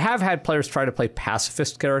 Now, I have had players try to play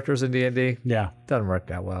pacifist characters in D&D. Yeah. Doesn't work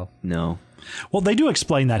that well. No. Well, they do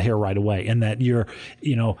explain that here right away, in that you're,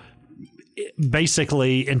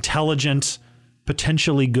 basically intelligent,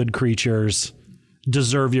 potentially good creatures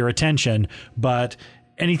deserve your attention, but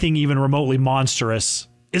anything even remotely monstrous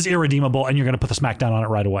is irredeemable, and you're going to put the smackdown on it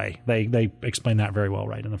right away. They explain that very well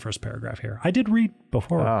right in the first paragraph here. I did read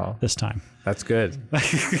before this time. That's good.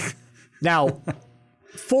 Now,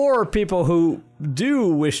 for people who do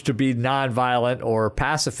wish to be nonviolent or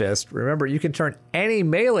pacifist, remember you can turn any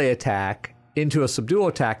melee attack into a subdual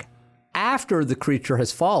attack after the creature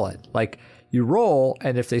has fallen. Like, you roll,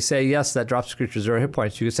 and if they say yes, that drops the creature 0 hit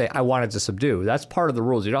points, you can say, I wanted to subdue. That's part of the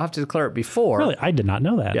rules. You don't have to declare it before. Really? I did not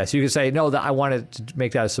know that. Yes, you can say, no, that I wanted to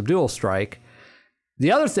make that a subdual strike.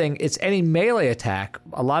 The other thing, it's any melee attack.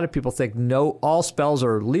 A lot of people think no, all spells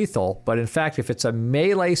are lethal, but in fact, if it's a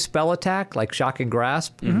melee spell attack, like Shock and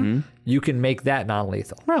Grasp, you can make that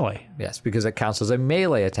non-lethal. Really? Yes, because it counts as a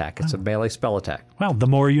melee attack. It's a melee spell attack. Well, the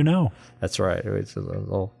more you know. That's right. It's a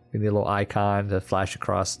little, you need a little icon to flash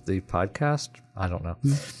across the podcast. I don't know.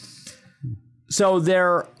 So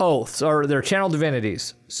they're oaths, or they're channel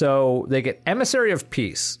divinities. So they get Emissary of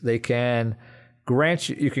Peace. They can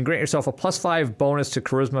you can grant yourself a +5 bonus to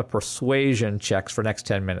charisma persuasion checks for next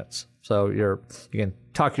 10 minutes. So you can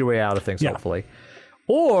talk your way out of things, hopefully.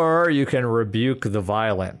 Or you can rebuke the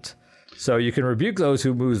violent. So you can rebuke those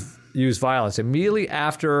who use violence. Immediately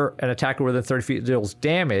after an attacker within 30 feet deals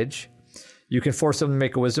damage, you can force them to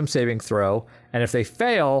make a wisdom saving throw, and if they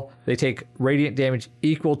fail, they take radiant damage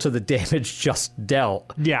equal to the damage just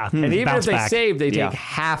dealt. Yeah. And even Bounce if they back. save, they take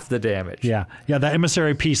half the damage. Yeah. Yeah, the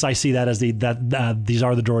emissary piece, I see that as these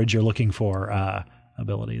are the droids you're looking for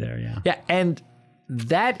ability there, yeah. Yeah, and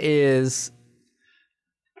that is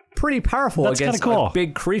pretty powerful That's against kinda cool. a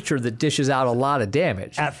big creature that dishes out a lot of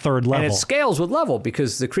damage. At third level. And it scales with level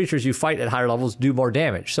because the creatures you fight at higher levels do more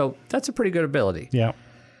damage. So that's a pretty good ability. Yeah.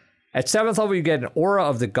 At 7th level, you get an Aura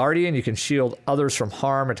of the Guardian. You can shield others from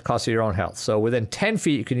harm at the cost of your own health. So within 10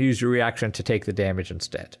 feet, you can use your reaction to take the damage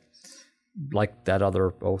instead. Like that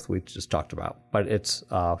other oath we just talked about. But it's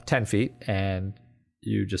 10 feet, and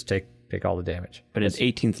you just take all the damage. But at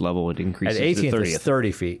 18th level, it increases At 18th, to 30th. it's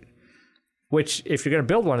 30 feet. Which, if you're going to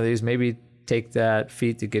build one of these, maybe take that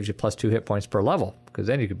feat that gives you +2 hit points per level. Because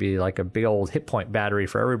then you could be like a big old hit point battery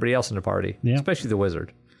for everybody else in the party. Yeah. Especially the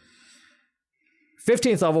wizard.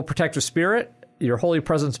 15th level, Protective Spirit. Your Holy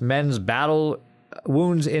Presence mends battle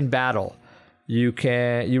wounds in battle. You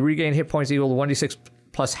regain hit points equal to 1d6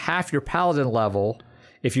 plus half your Paladin level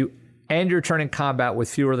if you end your turn in combat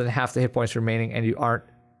with fewer than half the hit points remaining and you aren't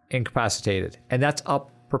incapacitated. And that's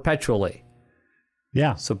up perpetually.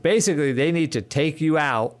 Yeah. So basically, they need to take you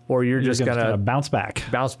out, or you're just going to bounce back.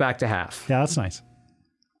 bounce back to half. Yeah, that's nice.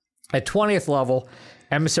 At 20th level,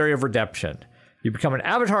 Emissary of Redemption. You become an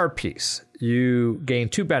Avatar of Peace. You gain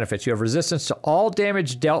 2 benefits. You have resistance to all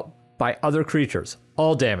damage dealt by other creatures.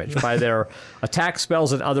 All damage by their attack,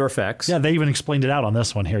 spells, and other effects. Yeah, they even explained it out on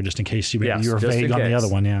this one here, just in case you were Yes, just vague in on the case. other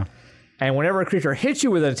one. Yeah. And whenever a creature hits you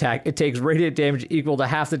with an attack, it takes radiant damage equal to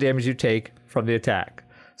half the damage you take from the attack.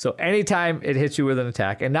 So anytime it hits you with an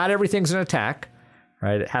attack, and not everything's an attack,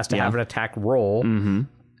 right? It has to have an attack roll. Mm-hmm.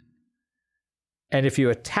 And if you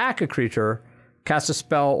attack a creature, cast a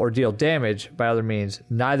spell, or deal damage by other means,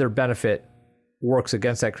 neither benefit works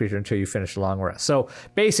against that creature until you finish the long rest. So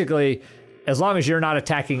basically, as long as you're not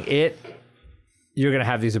attacking it, you're going to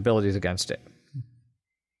have these abilities against it.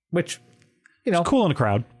 Which, Cool in a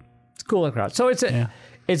crowd. it's cool in crowd. So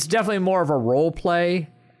it's definitely more of a role play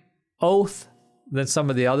oath than some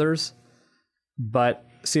of the others. But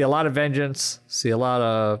see a lot of vengeance, see a lot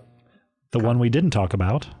of... The one we didn't talk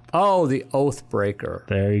about. Oh, the Oath Breaker.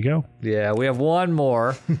 There you go. Yeah, we have one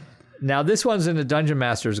more. Now, this one's in the Dungeon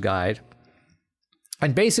Master's Guide.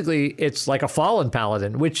 And basically, it's like a Fallen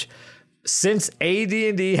Paladin, which since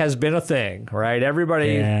AD&D has been a thing, right?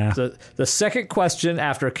 Everybody, the second question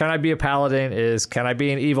after can I be a Paladin is can I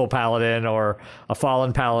be an evil Paladin or a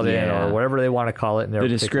Fallen Paladin or whatever they want to call it. In their The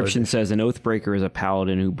description says an Oathbreaker is a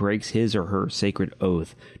paladin who breaks his or her sacred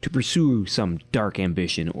oath to pursue some dark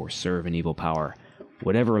ambition or serve an evil power.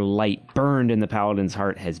 Whatever light burned in the paladin's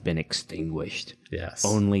heart has been extinguished. Yes.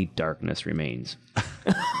 Only darkness remains.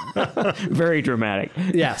 Very dramatic.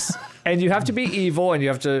 Yes. And you have to be evil, and you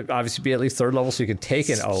have to obviously be at least 3rd level so you can take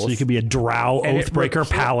an oath. So you could be a drow And it Oathbreaker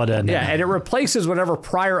paladin. Yeah, and it replaces whatever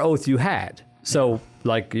prior oath you had. So,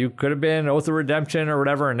 like, you could have been Oath of Redemption or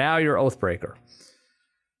whatever, and now you're Oathbreaker.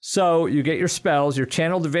 So you get your spells, your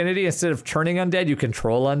Channel Divinity. Instead of turning undead, you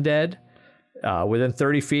control undead. Within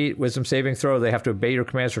 30 feet, wisdom saving throw, they have to obey your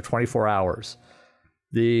commands for 24 hours.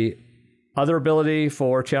 The other ability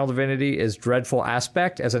for Channel Divinity is Dreadful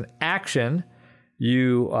Aspect. As an action,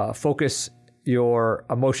 you focus your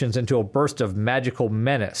emotions into a burst of magical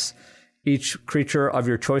menace. Each creature of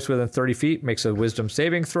your choice within 30 feet makes a wisdom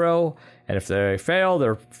saving throw. And if they fail,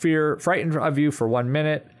 they're frightened of you for 1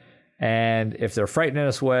 minute. And if they're frightened in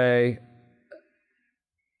this way,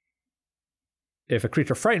 if a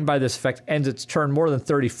creature frightened by this effect ends its turn more than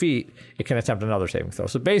 30 feet, it can attempt another saving throw.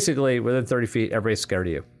 So basically, within 30 feet, everybody's scared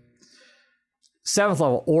of you. 7th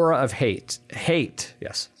level, Aura of Hate. Hate,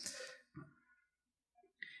 yes.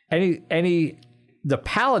 The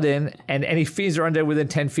Paladin and any fiends or undead within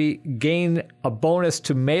 10 feet gain a bonus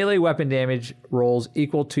to melee weapon damage rolls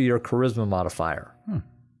equal to your charisma modifier.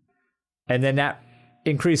 And then that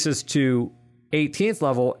increases to 18th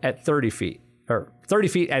level at 30 feet, or 30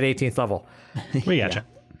 feet at 18th level. We gotcha.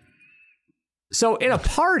 So in a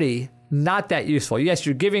party, not that useful. Yes,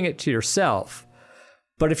 you're giving it to yourself.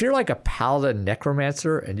 But if you're like a Paladin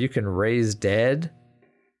Necromancer and you can raise dead,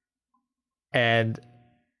 and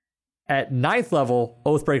at 9th level,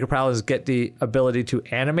 Oathbreaker Paladins get the ability to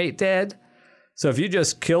animate dead. So if you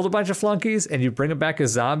just killed a bunch of flunkies and you bring them back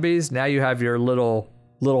as zombies, now you have your little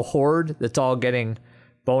horde that's all getting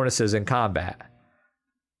bonuses in combat.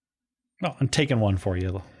 No, I'm taking one for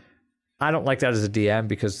you. I don't like that as a DM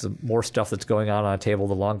because the more stuff that's going on a table,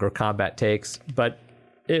 the longer combat takes. But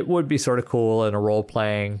it would be sort of cool in a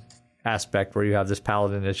role-playing aspect where you have this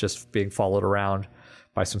Paladin that's just being followed around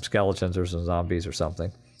by some skeletons or some zombies or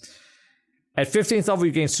something. At 15th level,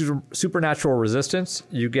 you gain supernatural resistance.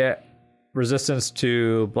 You get resistance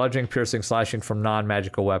to bludgeoning, piercing, slashing from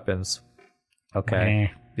non-magical weapons.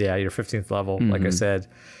 Okay. Yeah, you're 15th level, like I said.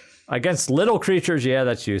 Against little creatures, yeah,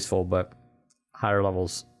 that's useful, but higher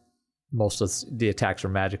levels, most of the attacks are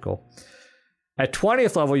magical. At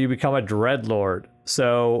 20th level, you become a Dreadlord.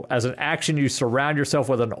 So as an action, you surround yourself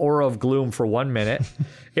with an aura of gloom for 1 minute.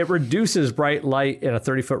 It reduces bright light in a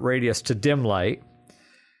 30-foot radius to dim light.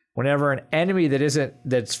 Whenever an enemy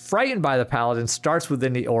that's frightened by the Paladin starts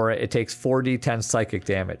within the aura, it takes 4d10 psychic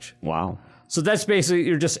damage. Wow. So that's basically,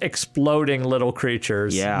 you're just exploding little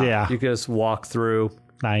creatures. Yeah. You can just walk through.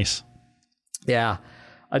 Nice. Yeah.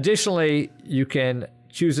 Additionally, you can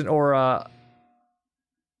choose an aura.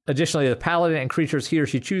 Additionally, the Paladin and creatures he or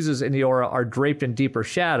she chooses in the aura are draped in deeper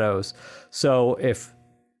shadows. So if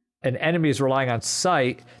an enemy is relying on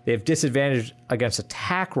sight, they have disadvantage against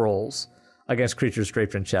attack rolls against creatures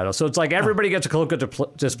draped in shadow. So it's like everybody gets a cloak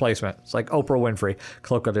of displacement. It's like Oprah Winfrey,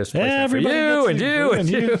 cloak of displacement for you and you and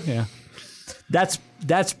you. Yeah.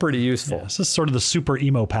 That's pretty useful. Yeah, this is sort of the super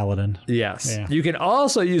emo Paladin. Yes. Yeah. You can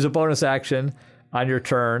also use a bonus action on your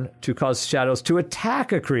turn to cause shadows to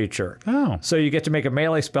attack a creature. Oh. So you get to make a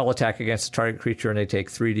melee spell attack against a target creature, and they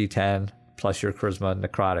take 3d10 plus your charisma and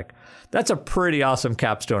necrotic. That's a pretty awesome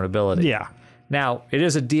capstone ability. Yeah. Now, it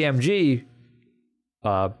is a DMG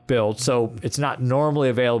build, so it's not normally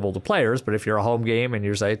available to players, but if you're a home game and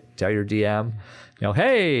you're like, tell your DM,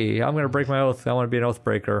 hey, I'm going to break my oath, I want to be an oath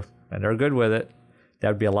breaker, and they're good with it, that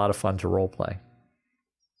would be a lot of fun to role play.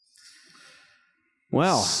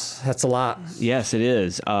 Well, that's a lot. yes, it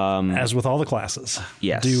is. As with all the classes.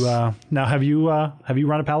 Yes. Now have you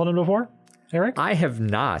run a Paladin before, Eric? I have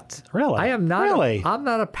not. Really? I am not. Really? I'm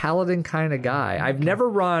not a paladin kind of guy. I've never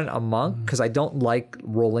run a monk because I don't like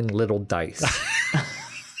rolling little dice.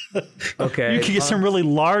 Okay. You can get some really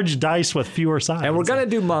large dice with fewer sides. And we're going to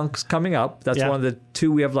do monks coming up. That's one of the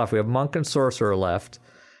two we have left. We have monk and sorcerer left.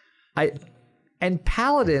 And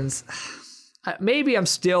paladins, maybe I'm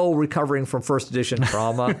still recovering from first edition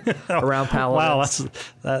trauma around paladins. Wow,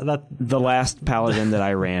 that's the last Paladin that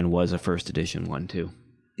I ran was a first edition one, too.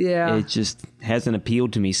 Yeah. It just hasn't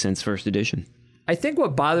appealed to me since first edition. I think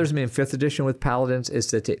what bothers me in 5th edition with paladins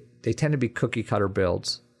is that they tend to be cookie cutter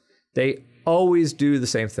builds. They always do the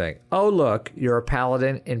same thing. Oh, look, you're a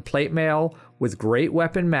paladin in plate mail with great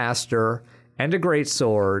weapon master and a great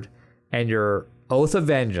sword and your oath of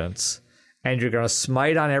vengeance, and you're going to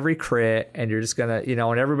smite on every crit, and you're just going to,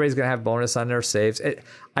 and everybody's going to have bonus on their saves.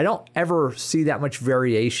 I don't ever see that much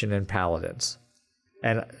variation in paladins,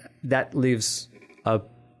 and that leaves a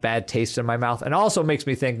bad taste in my mouth, and also makes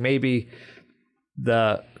me think maybe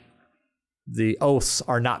the oaths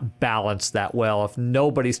are not balanced that well. If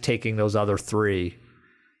nobody's taking those other three,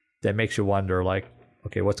 that makes you wonder, like,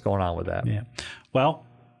 okay, what's going on with that? Yeah. Well,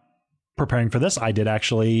 preparing for this, I did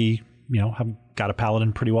actually, have got a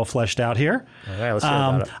paladin pretty well fleshed out here. Okay, let's hear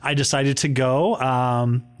about it. I decided to go,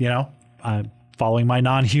 following my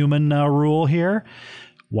non-human rule here,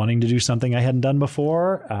 wanting to do something I hadn't done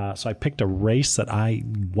before. So I picked a race that I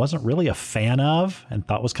wasn't really a fan of and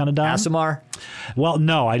thought was kind of dumb. Aasimar? Well,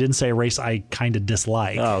 no, I didn't say a race I kind of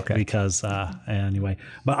dislike. Oh, okay. Because, anyway.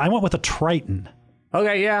 But I went with a Triton.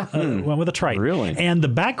 Okay, yeah. Went with a Triton. Really? And the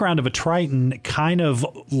background of a Triton kind of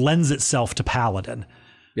lends itself to Paladin.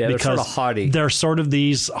 Yeah, they're sort of haughty. They're sort of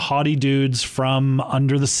these haughty dudes from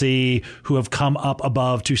under the sea who have come up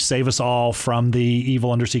above to save us all from the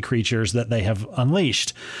evil undersea creatures that they have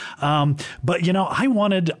unleashed. But I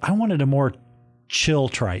wanted a more chill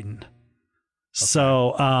Triton. Okay.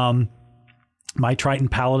 So my Triton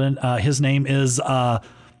Paladin, his name is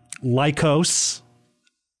Lycos,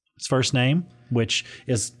 his first name, which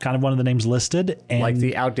is kind of one of the names listed, and like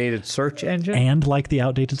the outdated search engine.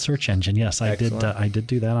 Yes, Excellent. I did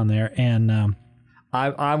do that on there, and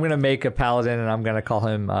I'm going to make a Paladin, and I'm going to call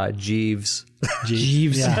him Jeeves.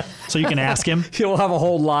 Jeeves. Yeah. So you can ask him. He'll have a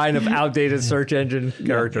whole line of outdated search engine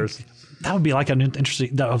characters. That would be like an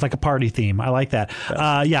interesting, like a party theme. I like that.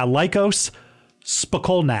 Lycos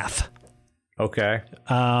Spakolnath. Okay.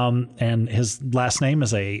 And his last name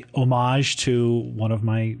is a homage to one of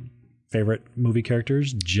my favorite movie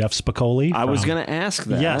characters, Jeff Spicoli. I was going to ask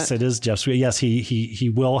that. Yes, it is Jeff. Yes,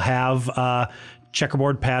 he will have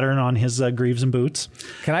checkerboard pattern on his greaves and boots.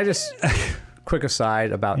 Can I just quick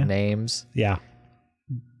aside about names? Yeah.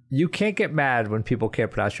 You can't get mad when people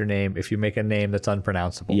can't pronounce your name if you make a name that's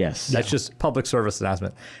unpronounceable. Yes. That's just public service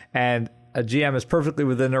announcement. And a GM is perfectly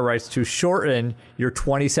within their rights to shorten your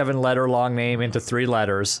 27-letter long name into 3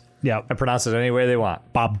 letters. Yeah. And pronounce it any way they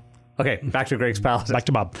want. Bob. Okay, back to Greg's Paladin. Back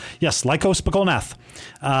to Bob. Yes, Lycos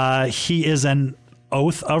Spakolnath. He is an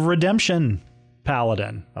Oath of Redemption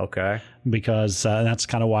Paladin. Okay. Because that's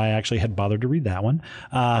kind of why I actually had bothered to read that one.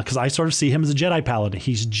 Because I sort of see him as a Jedi Paladin.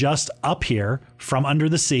 He's just up here from under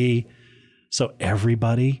the sea, so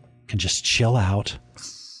everybody can just chill out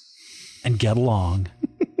and get along.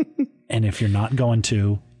 And if you're not going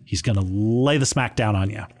to, he's going to lay the smack down on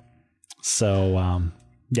you. So,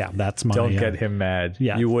 that's my... Don't get him mad.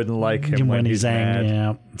 Yeah. You wouldn't like him when he's mad.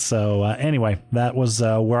 Yeah. So, anyway, that was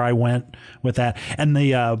where I went with that. And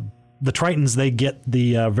the Tritons, they get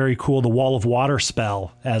the very cool, the Wall of Water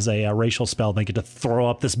spell as a racial spell. They get to throw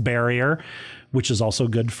up this barrier, which is also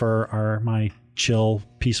good for my chill,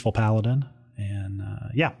 peaceful Paladin. And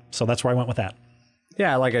so that's where I went with that.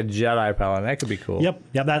 Yeah, like a Jedi Paladin. That could be cool. Yep.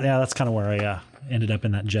 That's kind of where I ended up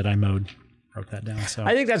in that Jedi mode. Wrote that down. So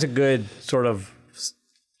I think that's a good sort of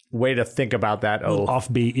way to think about that oath.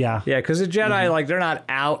 Offbeat, yeah. Yeah, because the Jedi, like, they're not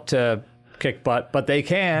out to kick butt, but they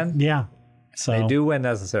can. Yeah. So they do when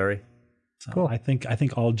necessary. So cool. I think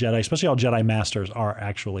all Jedi, especially all Jedi Masters, are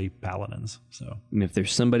actually Paladins. So And if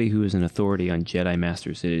there's somebody who is an authority on Jedi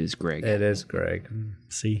Masters, it is Greg. It is Greg.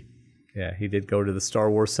 See? Yeah, he did go to the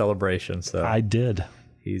Star Wars celebration, so I did.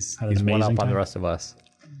 He's Had an one up amazing on the time. rest of us.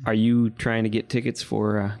 Are you trying to get tickets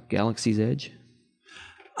for Galaxy's Edge?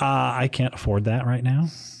 I can't afford that right now,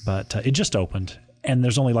 but it just opened, and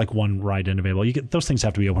there's only like one ride-in available. Those things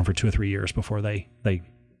have to be open for 2 or 3 years before they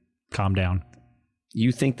calm down.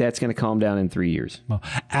 You think that's going to calm down in 3 years? Well,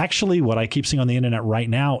 actually, what I keep seeing on the internet right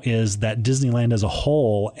now is that Disneyland as a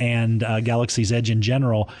whole and Galaxy's Edge in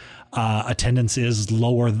general, attendance is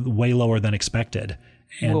way lower than expected.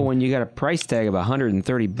 And Well, when you got a price tag of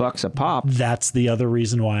 $130 a pop, that's the other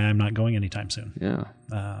reason why I'm not going anytime soon. yeah.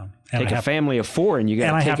 And Take I a have, family of 4 and you got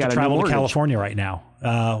and to I take have to out a new travel to mortgage. California right now.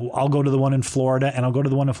 I'll go to the one in Florida, and I'll go to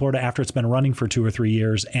the one in Florida after it's been running for 2 or 3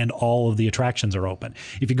 years, and all of the attractions are open.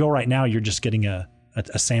 If you go right now, you're just getting a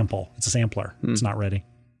sample. It's a sampler. It's not ready.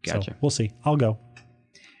 Gotcha. So we'll see. I'll go.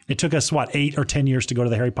 It took us, 8 or 10 years to go to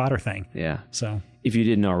the Harry Potter thing. Yeah. So If you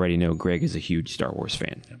didn't already know, Greg is a huge Star Wars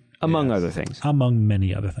fan, among other things. among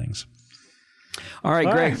many other things. All right,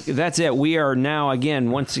 Greg, that's it. We are now,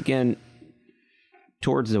 once again,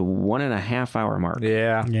 towards the 1.5 hour mark.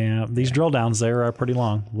 Yeah. Yeah, these drill downs there are pretty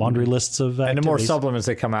long. Laundry lists of And the more activities. supplements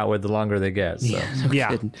they come out with, the longer they get. So.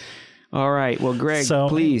 Yeah. All right. Well, Greg, So-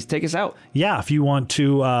 please take us out. Yeah, if you want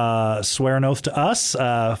to swear an oath to us,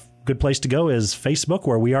 good place to go is Facebook,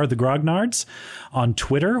 where we are the Grognards. On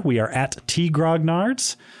Twitter, we are at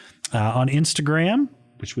 @Grognards. On Instagram,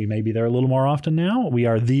 which we may be there a little more often now, we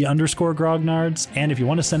are _Grognards. And if you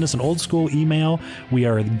want to send us an old school email, we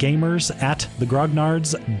are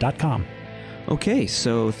gamers@thegrognards.com. Okay,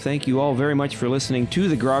 so thank you all very much for listening to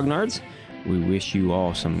the Grognards. We wish you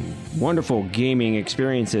all some wonderful gaming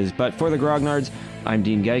experiences. But for the Grognards, I'm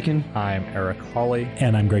Dean Geiken. I'm Eric Hawley.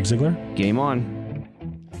 And I'm Greg Ziegler. Game on.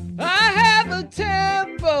 I have a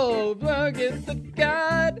temple, plug is the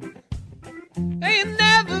God. Ain't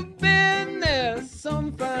never been there,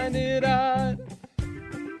 some find it odd.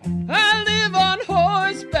 I live on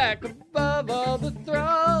horseback above all the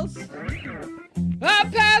thralls. I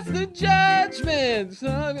pass the judgment,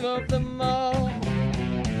 hung of them all.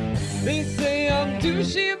 They say I'm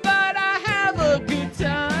douchey, but I have a good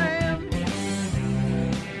time.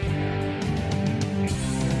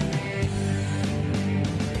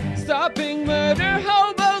 Stopping murder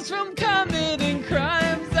hobo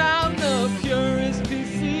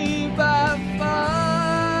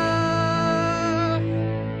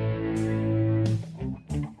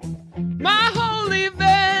My holy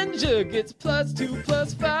avenger gets +2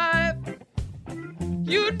 +5.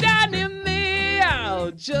 You die near me,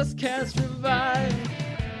 I'll just cast revive.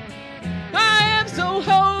 I am so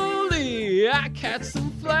holy, I catch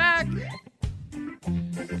some flack.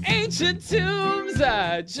 Ancient tombs,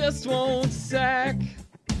 I just won't sack.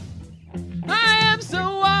 I am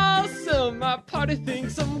so awesome, my party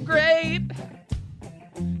thinks I'm great.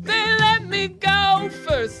 They let me go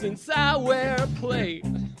first since I wear a plate.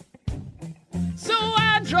 So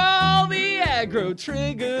I draw the aggro,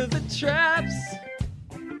 trigger the traps.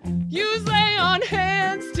 Use lay on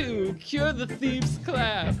hands to cure the thief's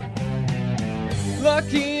clap.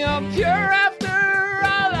 Lucky I'm pure after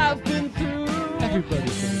all I've been through. Everybody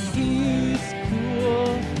sing. He's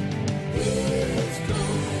cool.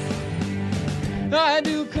 I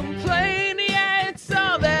do complain.